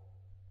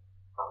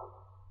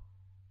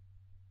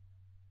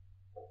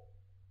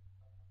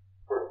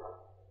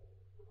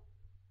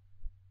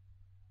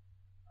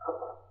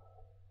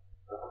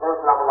الحسين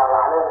سلام الله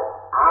عليه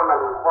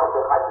عمل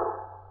الفرد خجل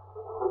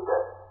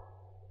جدا،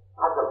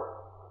 خجل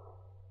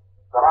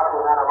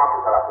صراحة أنا ما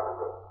في صراحة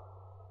البيت.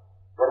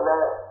 قال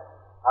له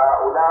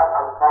هؤلاء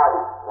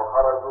أنصاري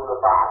وخرجوا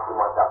لطاعتي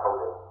ما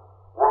قولي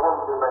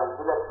وهم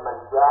بمنزلة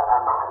من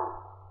جاء معي.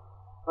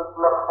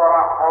 تطلق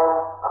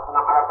صراحهم احنا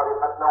على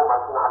طريقتنا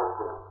وماشيين على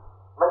السنة،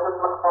 ما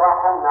تطلق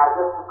صراحهم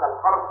ناجزتك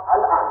الحرب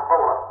الآن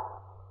فورا.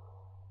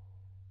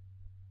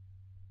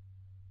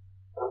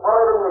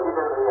 الفرد من يجد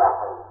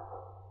الرياحي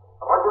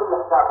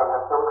الرجل يحتاج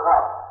نفسه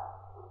ويخاف،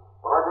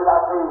 ورجل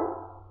أصيل،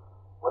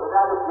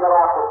 ولذلك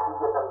يرى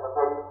خصوصية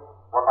الحسين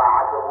وطاعته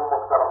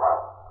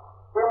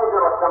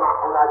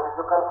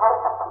يناجزك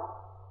الحرب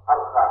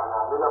أرخى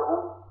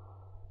أنامله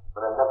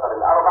من النفر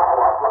الأربع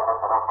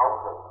وأطلق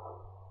سراحهم.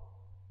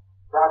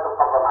 جاءت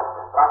القبضة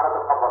معك، راحت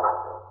القبضة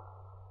معك.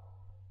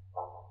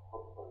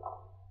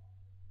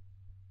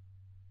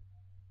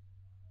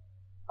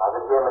 هذا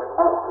شيء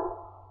مسبوق.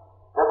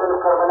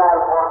 نزل كربلاء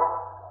الخوان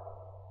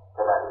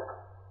كذلك،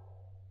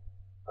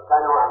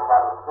 فكانوا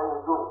أنصار الحسين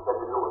يجون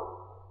يستدلون،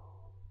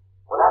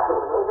 ولكن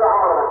من إجا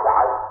عمر بن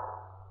سعد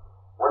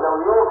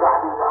ولو يوقع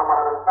بيد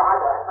عمر بن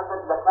سعد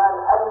اعتقد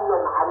لكان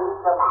ألين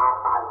عليك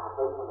مع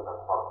الحسين من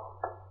الفرق،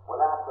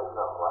 ولكن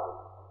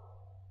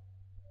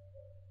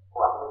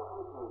واحنا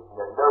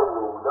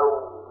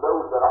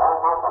لو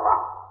زرعوه ما طلع.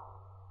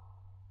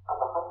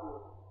 هذا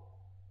خطير.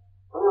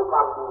 ما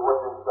يقام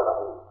بوزن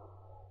شرعي،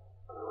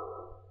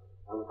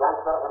 ميزان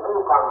شرعي ما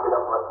يقام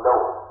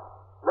بلفظة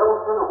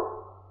لو شنو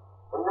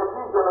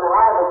النتيجة من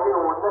هذا؟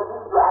 شنو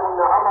النتيجة؟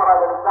 أن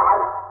عمر بن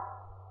سعد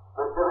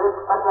من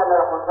طريق قتل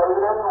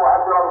حسينا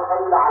وأجرى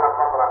الخيل على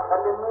صدره،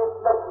 فالميت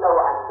لجلو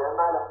عنده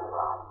ما له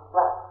امرأة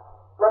بس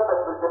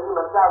لبس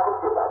بالجريمة انتهى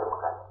كل شيء بعد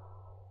مكان.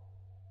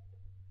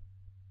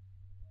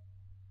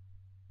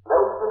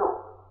 لو شنو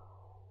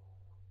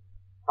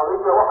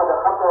قضية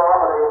واحدة، خطوة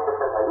واحدة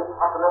يتخذها،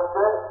 يسحق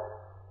نفسه،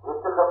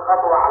 يتخذ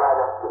خطوة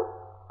على نفسه،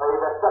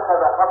 فإذا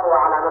اتخذ خطوة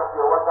على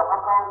نفسه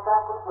وسحقها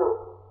انتهى كل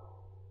شيء.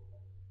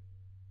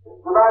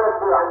 الجبال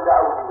تصير عند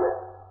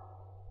أولياء،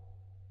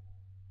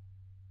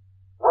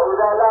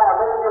 وإذا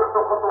لا من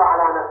يخطو خطوة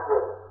على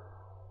نفسه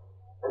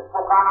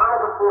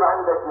الفقاعات تصير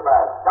عند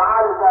الجبال.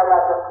 تعالوا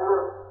يا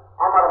تفسير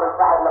عمر بن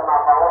سعد لما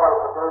فاوض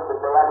الحسين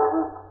بالليالي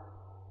ذيك،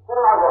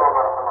 شنو عذر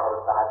عمر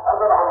بن سعد؟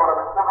 عذر عمر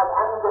بن سعد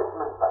أنجز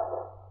من فتح.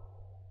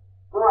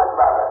 شنو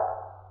أسبابه؟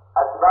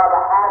 أسباب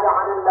حاجة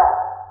عن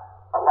الله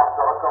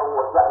تركه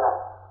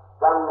وشأنه،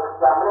 كان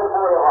يخشى من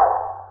البويضات،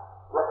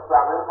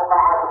 يخشى من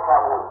فقاعات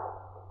الصابون.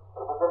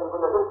 الحسين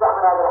يقول له ليش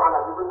تعمل هذا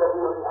العمل؟ يقول له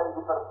لي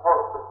عندي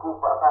فرص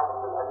بالكوفة أخاف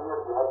من الأمير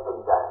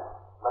بهجم جاهل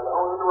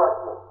ملعون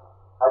الوجه،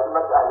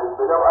 هجمت أهل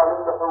البلاد وأهل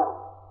الجحود،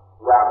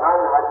 يا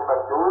من هجم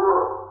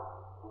الدور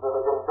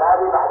بهجم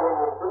داري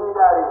بعدين ينتمي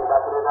داري،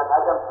 لكن إذا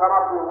هجم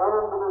شرفي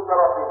من ينتمي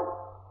شرفي؟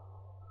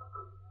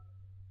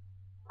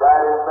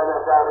 داري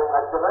البنى داري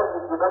هجمت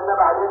يجيبنا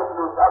بعدين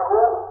فلوس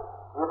أكو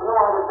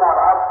يبنوها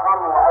للدار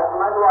أفخم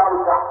وأجمل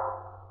وأوسع،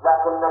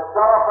 لكن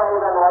الشرف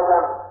إذا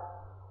هجم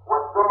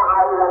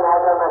والسمعة إذا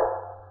انهدمت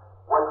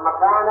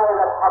والمكانة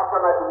إذا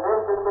اتحطمت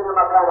منين تنبني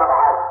مكانة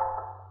بعد؟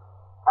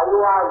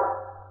 حيوان.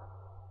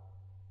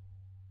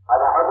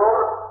 هذا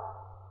عذر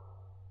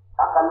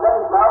أقل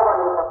جاوب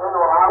الحسين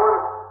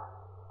وراول،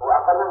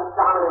 وأقل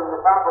استعمل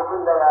النفاق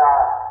وقل له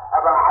يا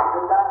أبا عبد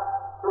الله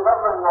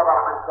بغض النظر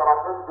عن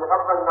شرفك،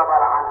 بغض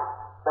النظر عن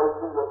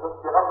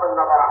بيتيتك، بغض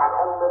النظر عن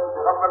أمك،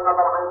 بغض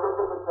النظر عن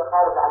جدك، أنت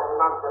خارج على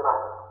إمام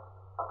زمانك.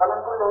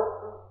 أقل نقول له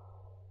هيك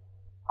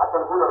حتى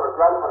نقول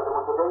الرجال فرد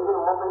متدين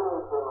ومؤمن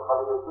يسلم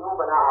القضية شنو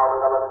بناها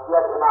وغلبت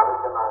زياد إمام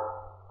الزمان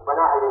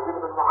وبناها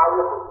يزيد بن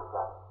معاوية في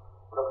الإسلام،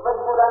 ولكن ما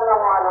تقول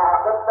أنه أنا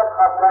أخذتك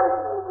خاف ذلك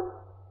من يزيد،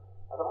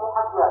 هذا مو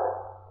حق هذا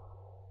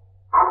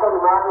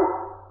عقل ما يجي.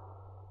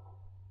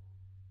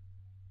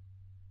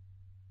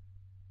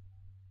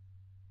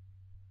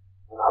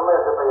 إن الله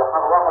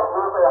يتطيحر واحد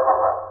شو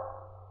يتطيحر؟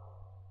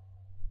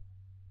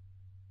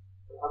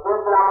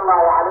 الحسين سلام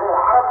الله عليه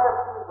عرف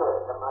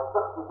نفسيته لما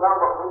تخفي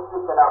جامع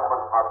مثل كلام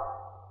منحر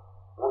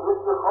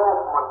وبدي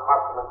خوف من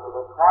حرف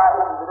مثل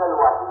خائف من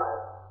الوهم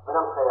من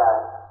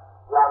الخيال،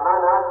 يا ما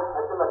ناس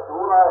تهدم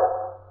الدورة،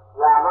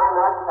 يا ما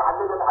ناس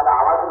تعلقت على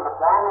أعراض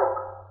المكانق،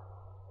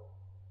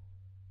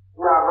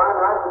 يا ما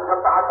ناس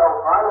تقطعت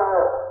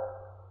أوصالها.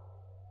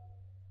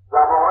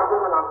 جابر رجل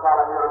من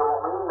أنصار أمير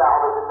المؤمنين لا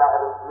عبد الله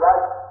بن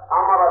زياد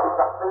أمر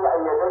بتقطيع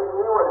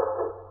يديه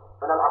ورجليه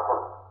من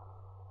الأصل،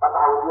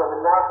 قطع وديه من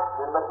الناس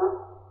من المسجد،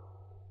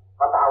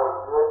 قطع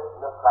وديه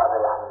نصف هذا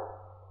يعني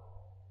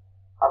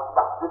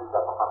أصبح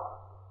 6 فقط،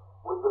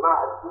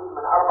 والدماء السيل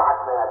من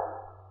 4 ميادين،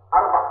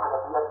 4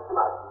 حنفيات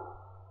الدماء السيل.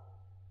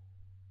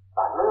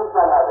 بعد ما ينسى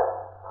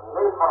هذا يعني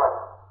ما يتحرك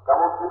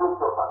كمرسل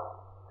الشرطة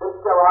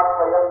 6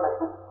 واقفة يمنا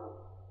 6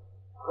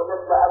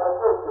 قلت له أنا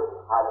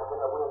كيف حالك؟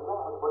 أنا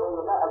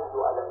بني لا أجد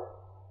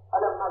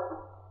ألم ما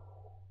شفت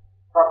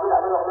فاطل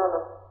عليه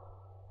علامة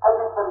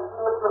أجد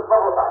فرسي مثل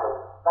الضغط عليه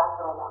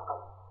بحث ولا عقل.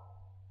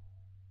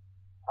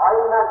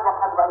 هاي الناس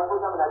فقط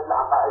بأنفسها من أجل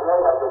عقائدها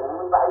يا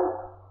جميل بعيد،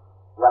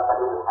 يا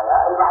قليل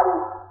الحياء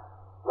البعيد،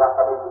 يا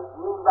قليل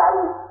الدين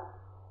البعيد،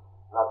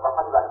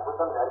 نصحت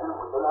بأنفسها من أجل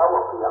مثلها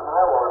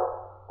وقيمها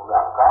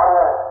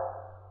وأفكارها.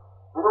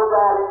 شنو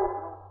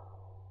داري؟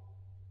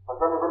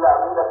 فكان يقول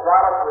لها أمير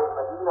دارك في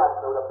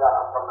المدينة لو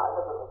دار أصلا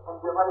عندك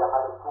الحمد يضيع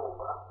على الكوف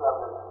وأخشى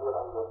من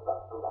الأمير أن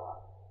يستحق لها.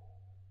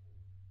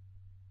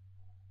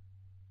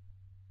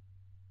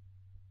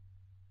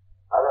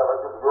 هذا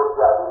رجل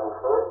يرجع به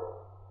خير،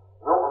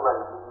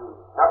 يؤمن به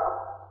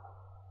نقص.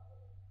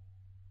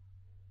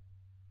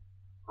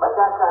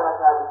 متى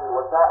كانت هذه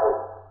وسائل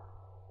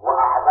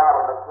وأعذار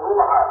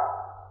مشروعة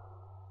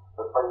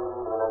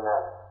للطيبين من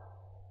الناس؟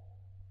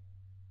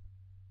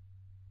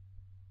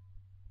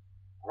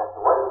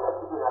 وين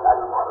متأكدين الآن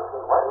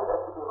المؤرخين؟ وين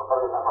متأكدين من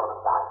قضية عمر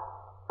بن سعد؟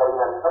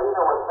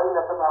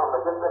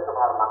 المجلة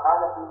تظهر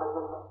مقالة في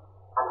المجلة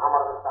عن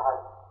عمر بن سعد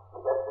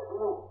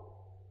متأسفين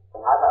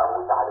ان هذا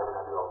ابو سعد بن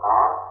ابي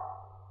وقاص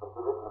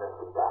وثبت من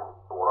الشدة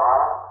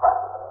التوراة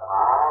فاتح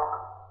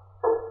العراق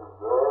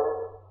سيفيين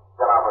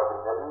قرابة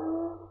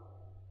النبي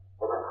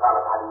ابن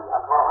خالد علي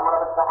الاكبر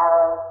عمر بن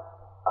سعد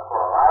اكبر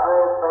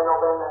رابط بينه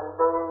وبين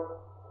البيت.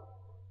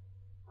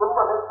 ثم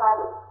غير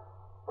ذلك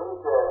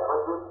انت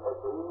رجل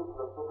شريف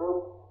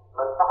منتبه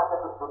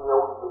منفعتك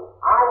الدنيوية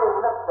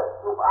عاين نفسك.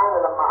 شوف انا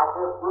لما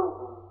اصير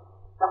جندي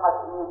تحت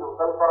ايد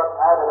وسيطرة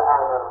هذا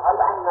الامر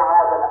هل ان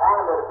هذا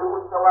الامر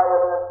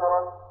بمستواي من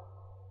الشرف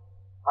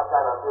حتى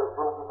انا اصير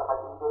جندي تحت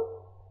ايده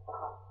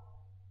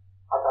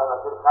حتى انا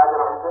اصير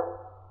خادم عنده.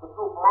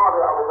 تشوف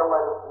ماضي عبيد الله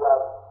بن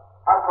زياد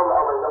اصل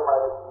عبيد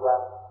الله بن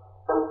زياد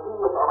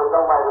بيتية عبيد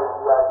الله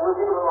بن زياد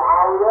يجيب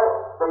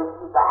معاوية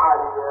بيتية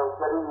عالية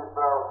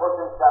وشريفة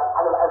وخشن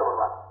على العلم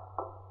والرأي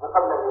من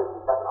قبل ان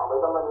يجي. لكن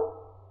عبيد الله ليش؟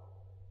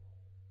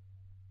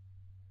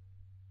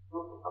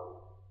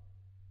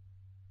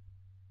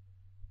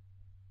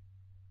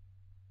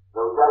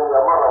 لو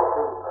جاي مرة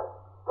وشيفة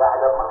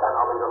يعلم مكان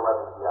عبيد الله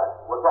بن زياد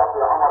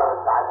وتعطي عمر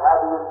بن سعد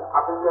هذه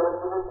العطية من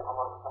جلد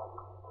عمر بن سعد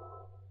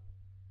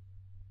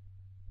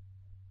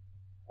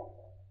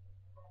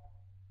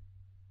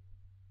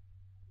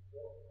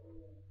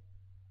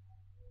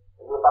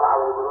اللي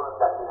طلعوا يقولون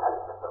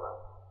 30,000 للسماء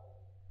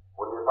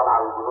واللي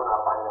طلعوا يقولون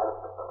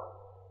 40,000 للسماء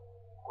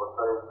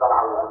واللي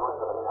طلعوا يقولون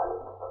 70,000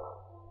 للسماء.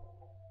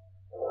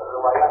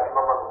 الروايات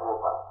ما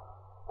مضبوطة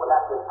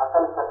ولكن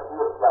أقل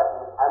تقدير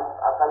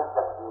 30,000 أقل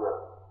تقدير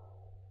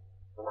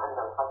من أن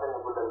الحسن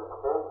يقول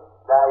للحسين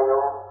لا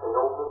يوم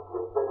كيومك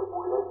يختلف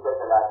إليك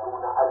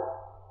 30,000.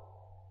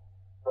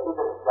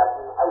 فإذا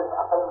 30,000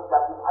 أقل من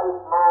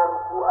 30,000 ما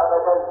نسوا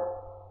أبدا.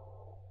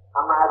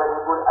 أما هذا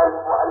اللي يقول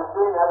 1000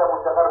 و2000 هذا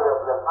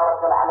متغرب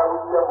للحركة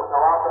العلوية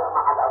متواطئ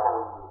مع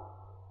الأمويين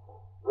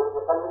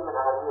يقلل من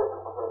أهمية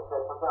الحسين.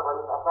 الحسين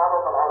رئيس أثاره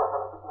وطلعوا له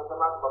 5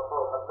 سنوات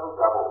بطلوا قتلوا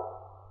وجابوه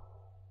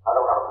هذا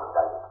غرض من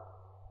ذلك.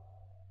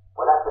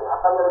 ولكن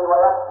أقل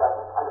الروايات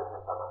 30,000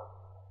 نسمة.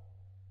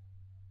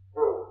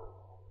 ليه؟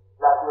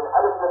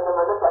 30,000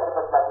 نسمة لا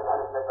تعتقد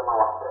 30,000 نسمة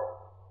واحدة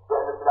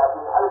لأن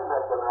 30,000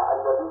 نسمة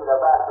الذين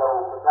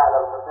باشروا قتال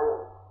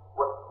الحسين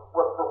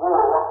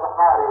والثغور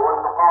والصحاري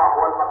والنقاط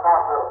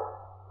والمقاصر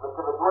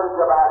مثل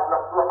والجبهات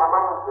مفتوحة ما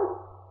ممكن.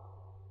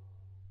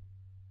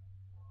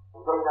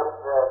 وزينب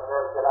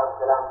خير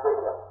كلام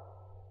زينب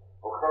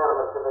وخير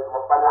مثل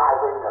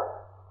مطلعة زينب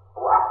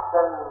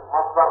وأحسن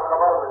مصدر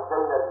خبر من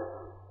زينب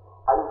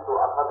حيث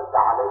أخذت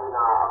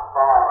علينا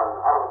أقطار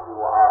الأرض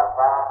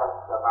وآفاق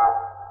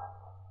السماء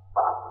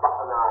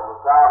فأصبحنا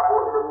نساق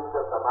إليك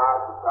كما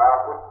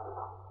تساق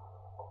السماء.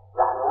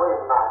 يعني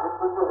وين ما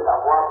نتجه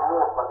الأبواب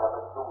موصلة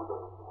مسدودة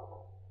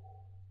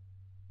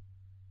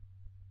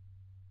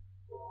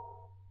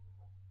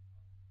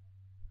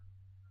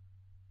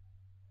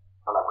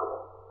على كل.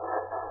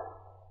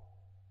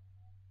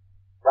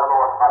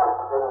 كانوا أصحاب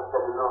الحسين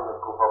يستدلون من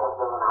الكوفة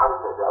مسلم من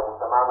عوشة أبو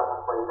تمامة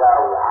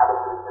الصيداوي عابد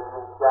بن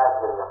سليم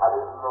الشاكري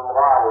حبيب بن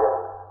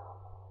مغاير.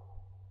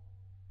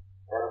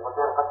 يعني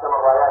الحسين قسم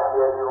الرايات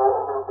بيده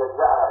وأمه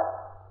جزأها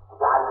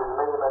وجعل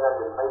الميمنة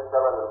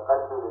للميسرة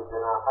للقلب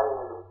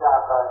للجناحين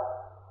للساقة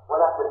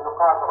ولكن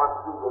نقاط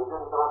رمزية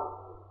جند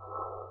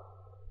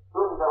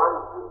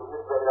رمزي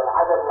بالنسبة إلى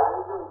العدد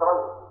يعني جند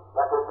رمزي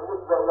لكن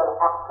بالنسبة إلى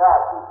الحق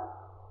كافي.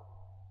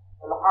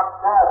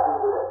 الحق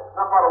كافي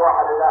نفر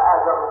واحد إذا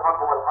آجر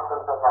الحق والحق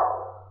انتصر.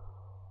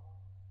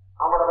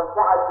 عمر بن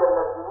سعد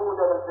جل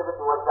جنوده من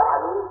سبت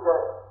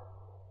والجعليل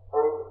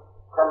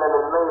خلى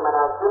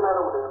للميمنة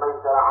سمر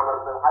وللميسرة عمر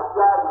بن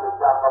الحجاج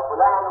وللساقة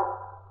فلان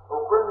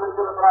وكل من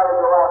سبت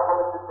راية جواها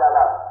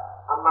 5,000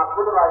 أما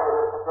كل راية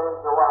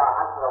للحسين جواها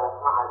 10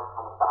 و12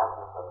 15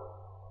 نسبة.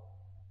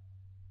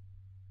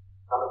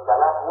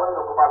 5,000 وين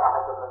وقبالها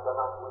 10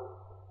 نسبات وين؟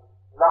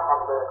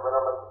 لاحظ بينك وبين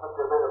الله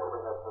تفكر بينك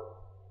وبين نفسك.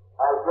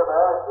 هاي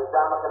جبهة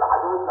قدامك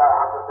الحدود لا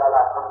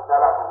 10,000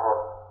 5,000 ونص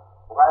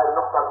وهاي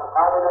النقطة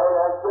المقابلة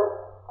إلى الجد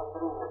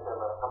 20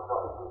 نسبة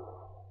 25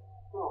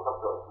 شنو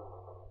 25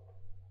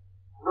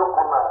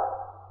 لقمة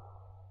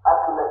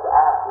أكلت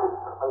آكل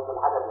من حيث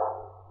العدد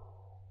يعني.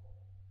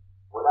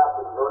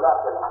 ولكن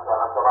ذولاك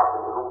العشرات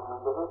الألوف من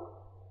جديد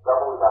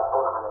قاموا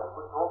يدافعون عن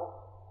أنفسهم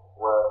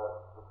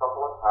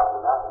وبسطوة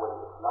هؤلاء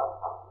والإخلاص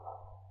هؤلاء.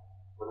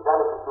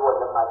 ولذلك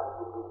الدول لما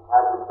تيجي في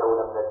هذه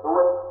الدولة من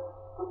الدول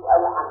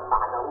تسأل عن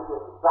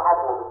معنوية الشعب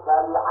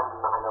وبالتالي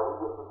عن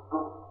معنوية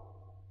الجند.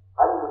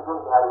 هل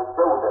الجند هذه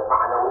الدولة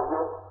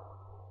معنوية؟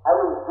 هل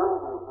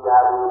الجندي في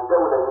هذه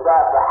الدولة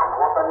يدافع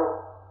عن وطنه؟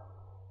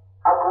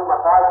 أكو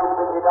مفاصل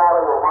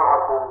بالإدارة وما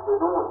أكو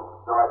جنون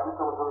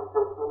نواتيكم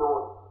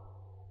يستيقنون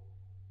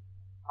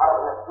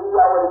حرب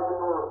نفسية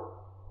والجنون.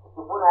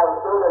 يشوفون هذه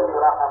الدولة اللي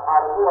راح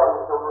يحاربوها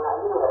ويسوون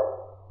عليها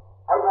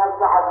أيها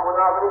شعب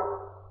مناضل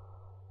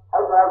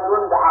أيها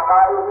جند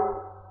عقائدي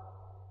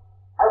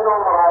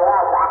أيها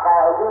رايات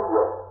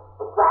عقائدية.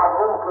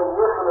 الشعب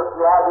ممكن يخلص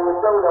لهذه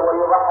الدولة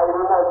ويضحي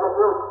بما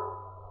جديد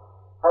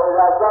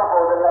فإذا شافوا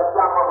أن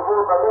الأشياء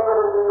مضبوطة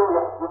غير اللي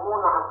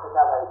يحجمون عن قتال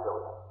هذه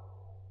الدولة.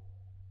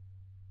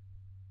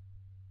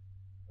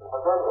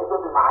 الحسين اجى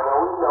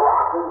بمعنوية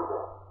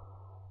وعقيدة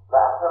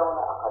لا أكثر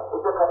ولا أقل،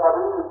 اجى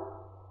كطبيب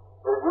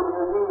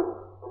يجيبني دين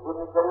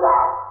يجيبني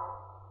شريعة.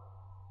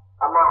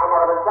 أما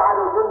عمر بن سعد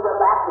وجنده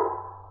بالعكس،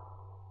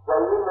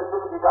 جايين من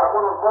سنة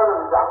يدعمون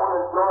الظلم، يدعمون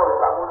الجور،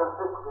 يدعمون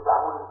الفسق،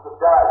 يدعمون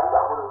الاستبداد،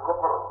 يدعمون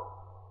الكفر.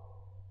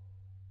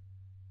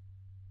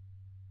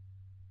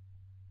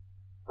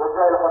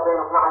 جزاء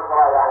الحسين 12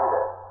 راية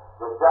عنده،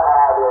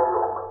 جزاءها هذه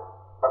الأمة،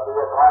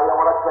 بقيت راية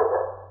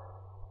مركزة.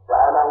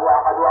 سأله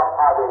أحد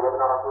أصحابه يا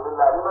ابن رسول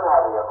الله لمن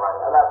هذه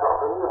الراية؟ ألا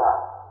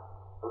تعطينيها؟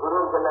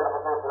 يقولون قال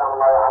الحسين سلام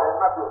الله عليه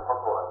ما فيه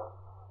خطورة،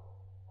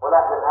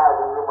 ولكن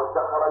هذه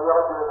مدخرة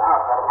لرجل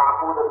آخر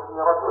معقولة باسم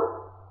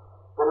رجل.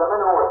 قال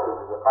من هو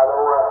سيدي؟ قال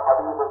هو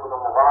حبيب بن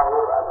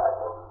مظاهر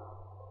الأسدي.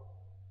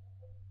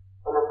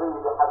 قال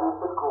سيدي حبيب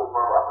في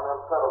الكوفة وإحنا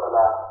في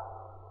كربلاء،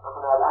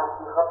 إحنا الآن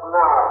في خط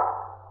نار،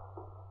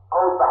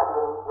 أو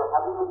بعدين يجي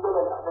حبيب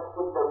البلد إحنا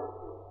كله.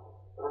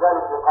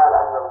 لذلك يقال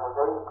أن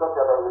الحسين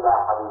كتب إلى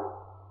حبيب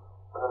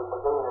من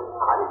الحسين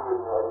بن علي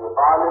بن أبي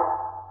طالب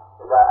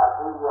إلى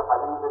أخيه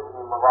حبيب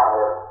بن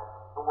مظاهر،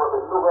 هو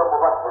باللغة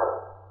مظهر،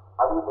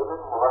 حبيب بن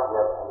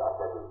مظهر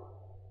الأسدي.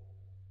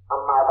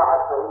 أما بعد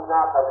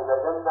فإنا قد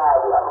نزلنا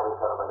بأرض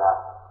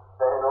كربلاء،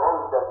 فإن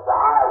رمت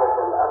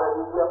السعادة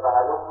الأبدية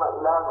فهلم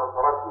إلى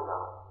نصرتنا.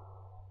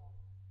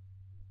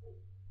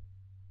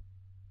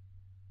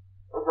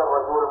 إجا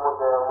الرجل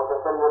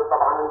متسلل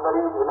طبعا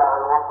البريد إلى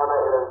أن وصل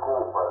إلى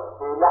الكوفة.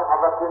 في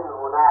لحظة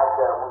هناك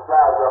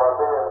مشاجرة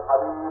بين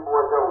حبيب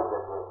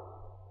وزوجته.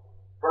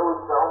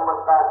 زوجة أم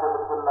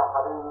القاسم تقول له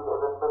حبيب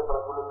ابن بنت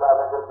رسول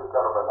الله نزل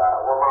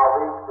بكربلاء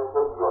وماضيك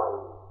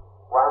تشيعي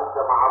وأنت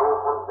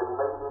معروف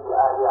بالميل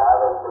لأهل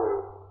هذا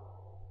البيت،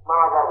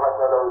 ما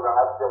ضرك لو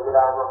ذهبت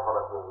إلى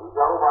نصرته؟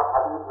 يجاوبها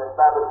حبيب من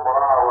باب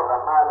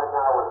المراوغة ما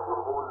لنا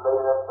والدخول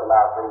بين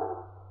الثلاثين،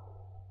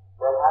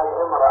 لأن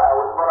هاي امرأة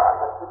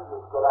والمرأة تكتب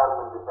الكلام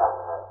من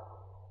لسانها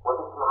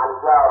وتسمع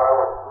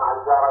الجارة وتسمع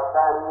الجارة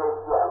الثانية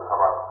يجيء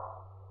الخبر،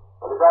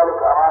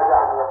 ولذلك أراد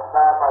أن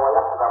يحتاط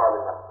ويحذر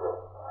لنفسه.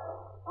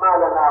 ما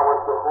لنا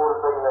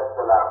والدخول بين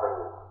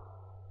الثلاثين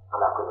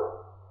على كل.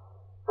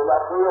 في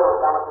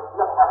الأخير كانت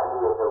تسلحها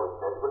لي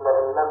زوجته تقول له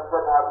إن لم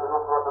تذهب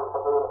لنصرة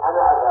الحسين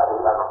أنا أذهب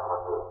إلى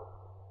نصرته.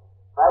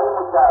 فهي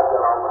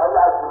مشاجرة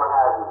والأزمة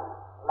هذه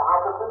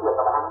العاطفية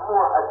طبعا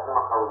مو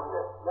أزمة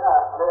قوية،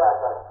 لا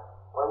يأتي،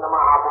 وإنما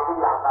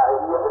عاطفية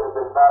عقائدية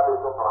بالباب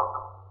تطرق.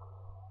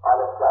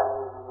 قالت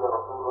كأني لي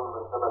رسول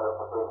من قبل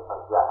الحسين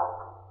قد جاءك.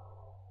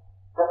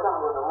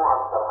 ذكروا نمو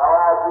أكثر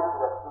هواجس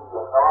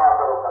نفسية،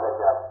 خواطر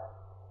وفلجات.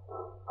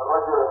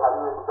 الرجل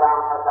الحبيب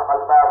قام فتح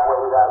الباب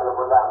وإذا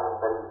بغلام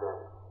بريد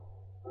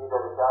إذا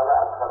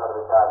رسالة. أدخل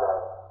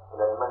الرسالة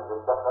إلى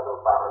المنزل، دخل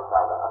وطاع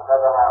الرسالة،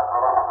 أخذها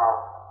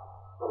قرأها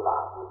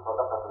بالعافية.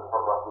 صدقت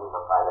الحرة في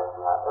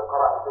مقالتها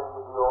اقرأ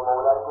سيدي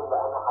ومولاي كل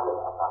أنا على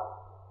الأقل،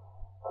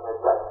 أنا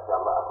جاء إن شاء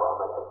الله أكو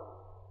عمل أجل.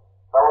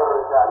 طوى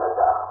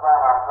الرسالة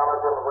أخفاها،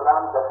 خرج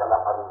الغلام دخل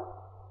حبيب.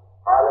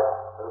 قالت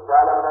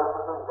رسالة من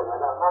الحسين؟ قال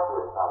لا ما في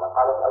رسالة.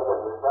 قالت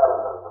أجل رسالة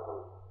من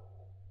الحسين.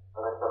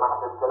 أنا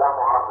سمعت الكلام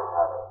وعرفت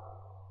هذا.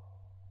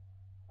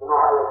 شنو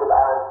رأيك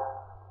الآن؟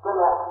 قال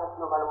لا احنا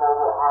شنو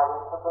الموضوع هذا؟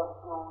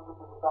 شنو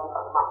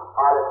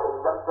قالت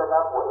إن لم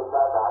تذهب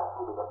وإلا ذهبت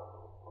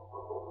بنفسي.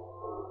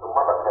 ثم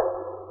بكت.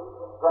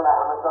 قال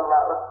ما شاء الله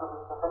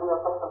اسكت خليها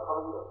تحت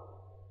القضية.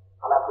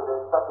 على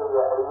كل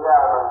بقي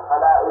أياما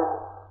قلائل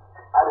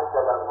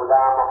أرسل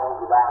غلامه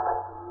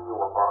بلامته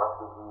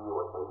وفرسه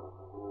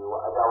وسيفه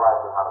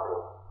وأدوات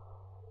حربه.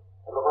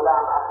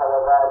 الغلام أخذ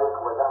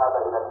ذلك وذهب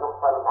إلى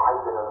النقطة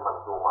المعينة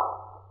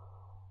المرسومة.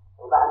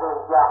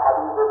 وبعدين جاء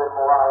حبيب بن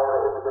مظاهر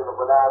ابن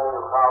الغلام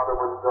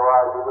يخاطب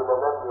الجواد يقول له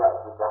لم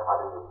يأتك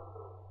حبيب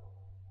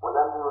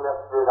ولم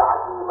ينفذ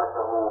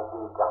عزيمته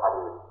فيك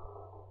حبيب،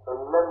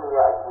 إن لم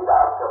يأتي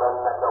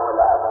لأركبنك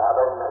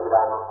ولأذهبن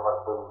إلى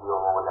نصرة سيدي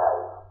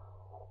ومولاي.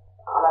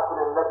 على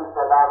كل الذي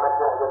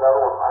سلامته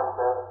لروح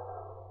أنت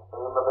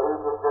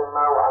مبريد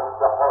الذمة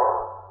وأنت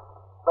حر.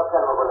 بكى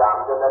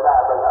الغلام قال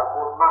لا بل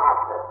أكون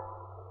معك،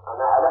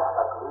 أنا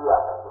ألحقك بيا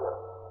كثير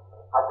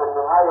حتى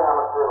النهاية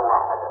مصير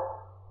واحدة.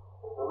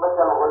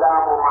 مثل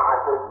الغلام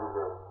مع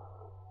سيده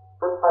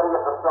في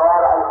الطريق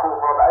الشوارع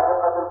الكوفة.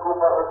 بأزمة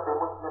الكوفة ابن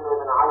مسلم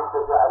بن عيسى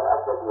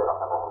الأسدي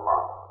رحمه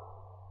الله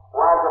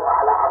واقف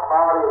على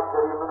عطار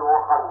يشتري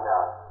منه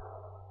خنا.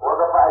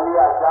 وقف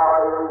عليه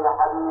أشار إليه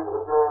حبيب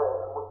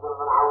مسلم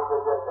بن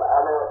عيسى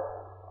سأله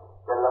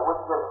قال له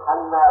مسلم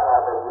خنا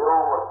هذا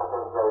اليوم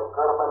والحسين جاي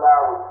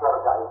كربلاء والشر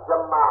قاعد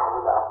يتجمع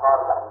والأخبار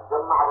قاعد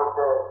يتجمع وانت.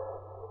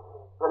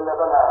 قال له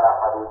بلى يا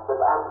حبيب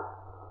بالأمس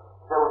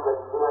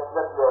زوجتي هي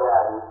 3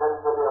 ليالي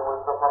تنتبه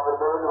منتصف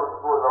الليل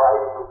وتقول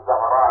رأيت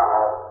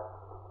الزهراء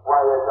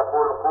وهي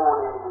تقول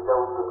قولي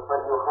لزوجك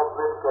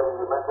فليخفض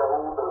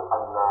كلمته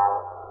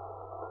بالحناء.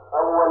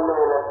 أول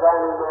ليلة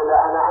ثاني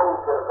ليلة أنا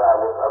أنكر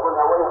ذلك،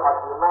 أقولها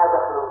ويحك ما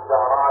دخل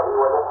الزهراء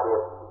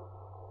ولحيتي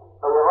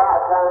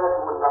بيضاء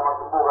كانت ولا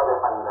مصبوغة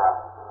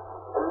بحناء.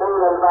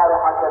 الليلة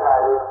البارحة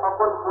كذلك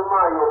فقلت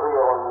ما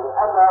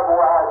يضيرني أذهب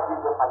وآتي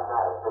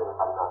بحناء السيد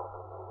حناء.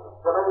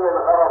 تبين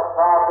غرض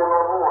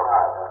فاطمة مو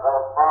هذا،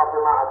 غرض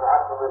فاطمة أن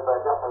أخذف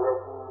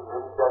لحيتي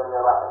من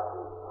دم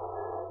رأسي.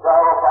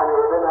 تعرف أن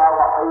ابنها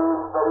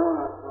وحيد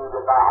فريد في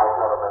بقاع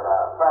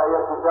كربلاء،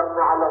 فهي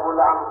تجمع له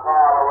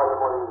الأنصار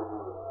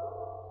والمريدين.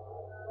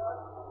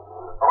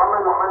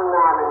 ومن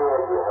حنى من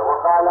يده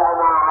وقال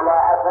أنا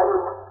على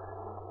أثرك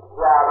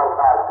يا أبا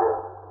القاسم.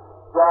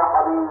 جاء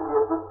حبيب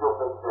يشد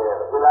في السير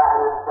إلى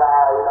أن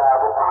انتهى إلى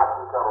بقعة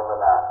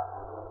كربلاء.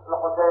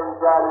 الحسين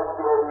جالس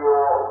بأبي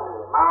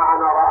وأمي، ما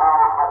أنا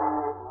رأى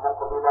حبيب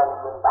مقبلا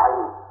من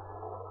بعيد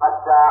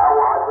حتى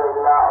أوعز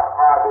إلى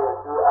أصحابه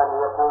في أن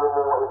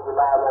يقوموا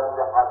إجلالا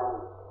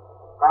لحبيب.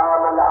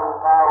 قام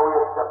الأنصار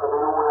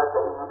يستقبلون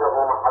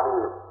سيدهم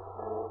حبيب.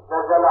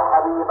 نزل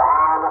حبيب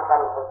عانق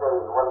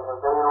الحسين،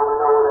 والحسين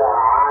بدوره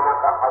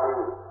عانق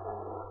حبيب،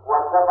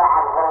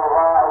 وارتفع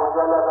الضوضاء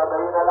جلب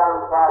بين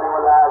الأنصار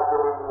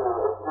والهاشميين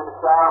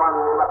استبشارا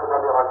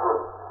لمقدم رجل.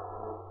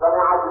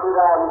 سمعت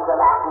بذلك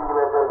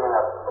العقيلة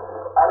زينب،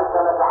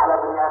 أرسلت على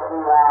ابن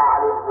أخيها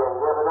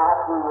علي: يا ابن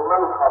أخي ما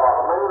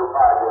الخبر؟ من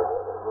القادم؟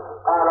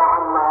 قال: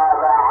 عم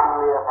هذا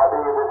عمي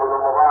حبيب بن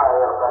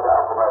مظاهر قد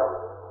أقبل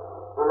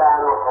إلى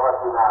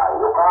نصرتنا.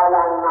 يقال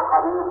أن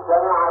حبيب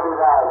سمع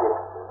بذلك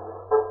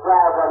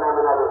استأذن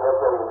من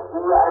الحسين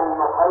في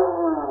أن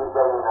يحيي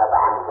زينب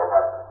عن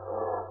كتب.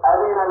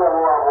 أذن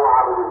له أبو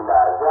عبد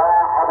الله.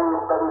 جاء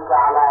حبيب بلك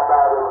على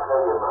باب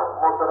الخيمة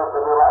مطرق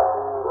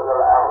برأسه إلى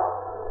الأرض،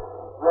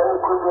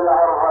 ينكد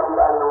الأرض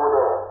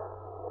بأنوله،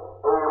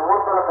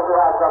 مطرق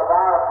برأسه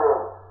قاسم.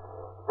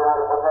 جاء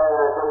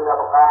الحسين زينب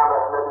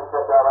قامت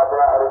لبست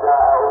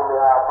رداء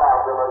أمها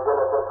فاطمة،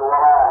 جلست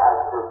وراءها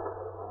السجن.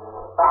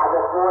 بعد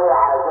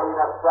شوية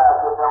زينب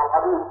ساكتة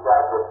وحبيب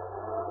ساكت،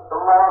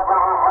 ثم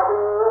رفع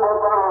حبيب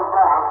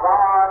طرفه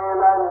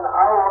قائلا: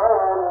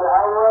 أوهن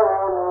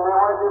أوهن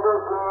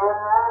لوجدك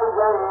يا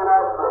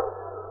زينب،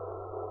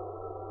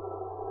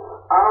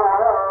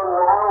 أوهن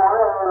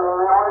أوهن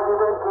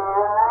لوجدك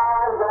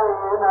يا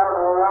زينب،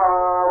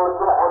 يوم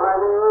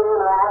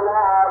تحملين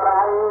على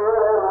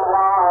بعير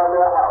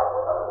رابح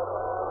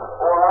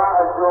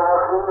ورأس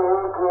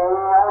أخيك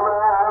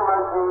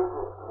أمامك.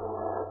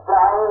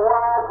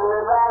 تعوت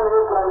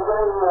لذلك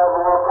زينب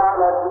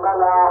وقالت: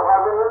 بلى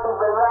حبيب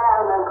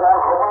بذلك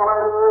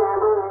أخبرني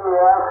به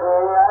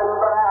أخي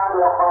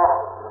البارحة،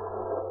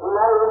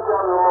 ليس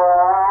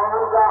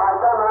الموت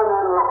أعدم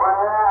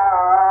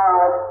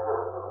الحياة.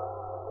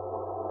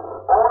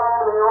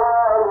 والي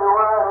والي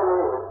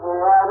والي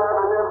يا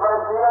ابن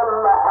فتي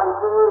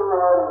حسين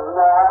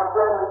لا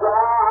تنجع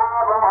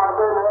بعض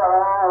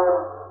الأيام.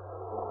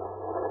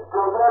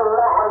 تجل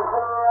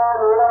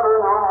حسين يا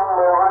ابن أم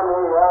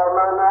علي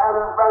من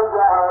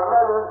أنفجع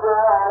من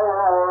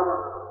سايم.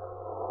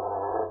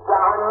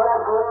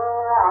 تعنت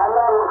لي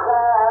على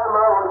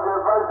الخيمة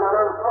وتفجر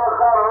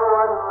الصخر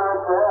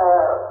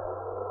والنساء،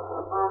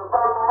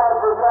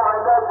 انضمت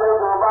قعدة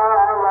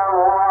جبالة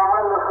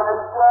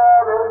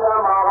والخجال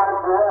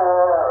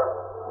دمرتها.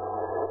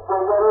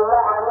 تجل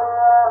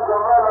عليها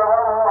قبل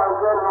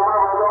أمك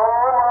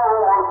المظلومة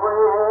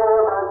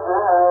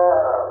وصيبتها.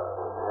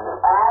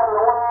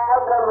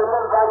 الوادم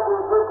لفت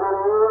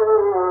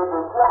تكريد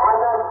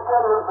شحنت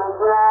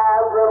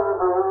الفجاج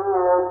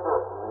البيت.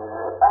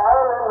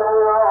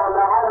 المليون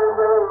عبد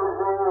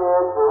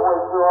يزيد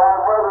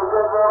والسوافر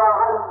كثر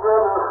عد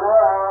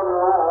الخيل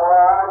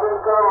وهذه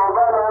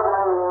كربلا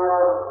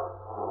بين.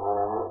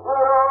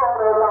 يوم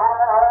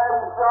العين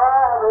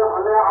سالف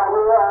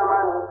لعليا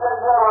من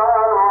تجرى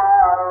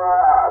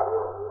الرايات،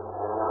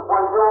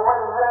 وشوف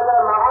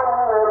الزلم عن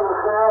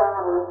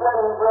الخيل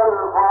تنزل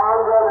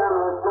فوق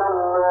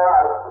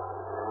المسمات.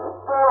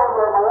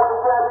 تغضب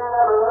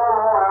وجلي ابن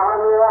ام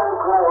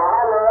عليك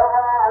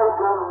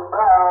وعليكم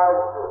بعد.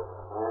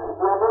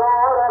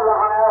 يدور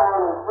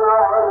العين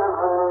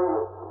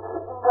تعرفني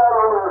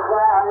درب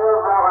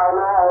خايف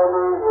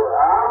علاني،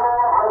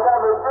 أروح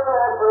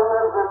لبجلد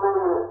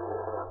مثلي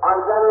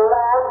عشان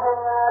لا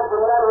جيت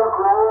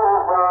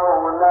للكوفة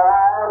ولا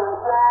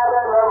أرسال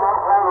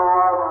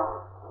المحرم.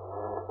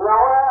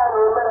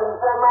 يوالي من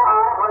سمع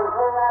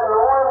حسين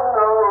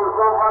وانه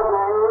صفد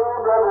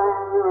عيد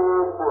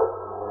العيد،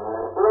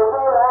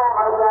 لذل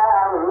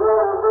أعداء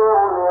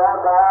يردون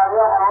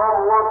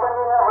أبايعهم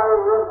وطيع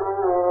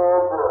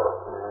يزيد.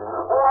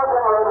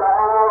 وادعو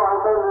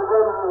الأرض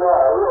الذلة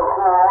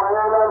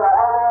يخوين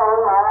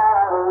الأمر ما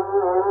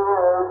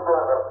يريد.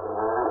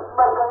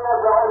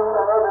 بقيت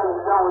عندنا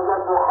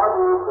الزوجة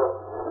حبيب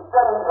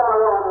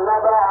تنتظر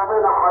النبع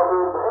من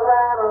حبيب إلى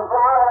أن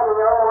صار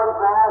اليوم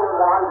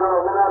الثالث عشر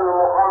من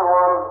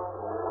المحرم،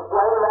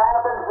 وإلى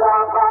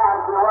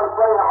بالزعقات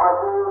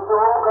والصيحة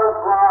سوق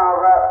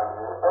الصاغة.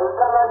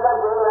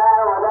 التمست إلى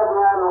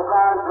ولدها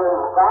القاسم،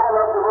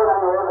 قالت: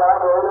 بني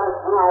اذهب إلى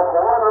السوق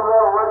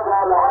وانظر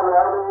واسأل عن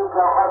أبيك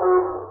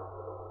حبيب.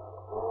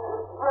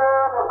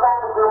 جاء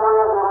القاسم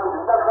يخرج،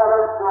 دخل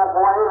السوق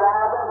وإذا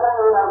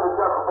بزينب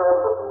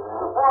تخطب،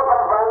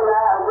 وقف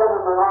إلى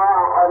جنبها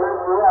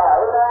حلتها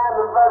إلى أن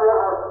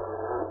فرغت.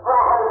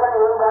 صح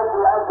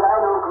سيدتي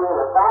أسألك،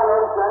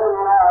 قالت: سل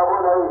يا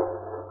بني.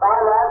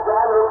 قال: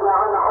 أسألك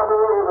عن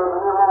حبيب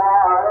بن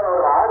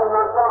مظاهر، عن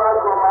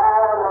نصركم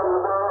آل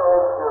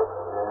البيت.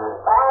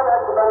 قال: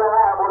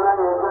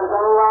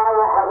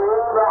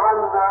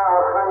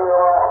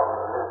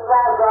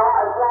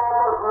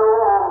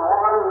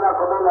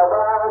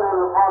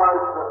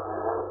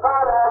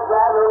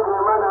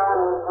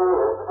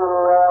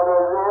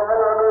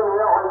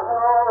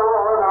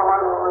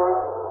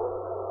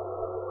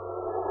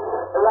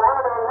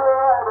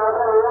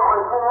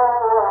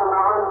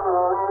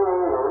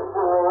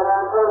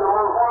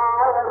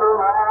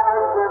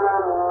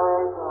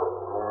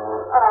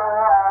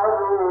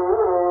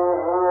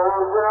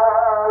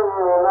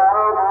 فيما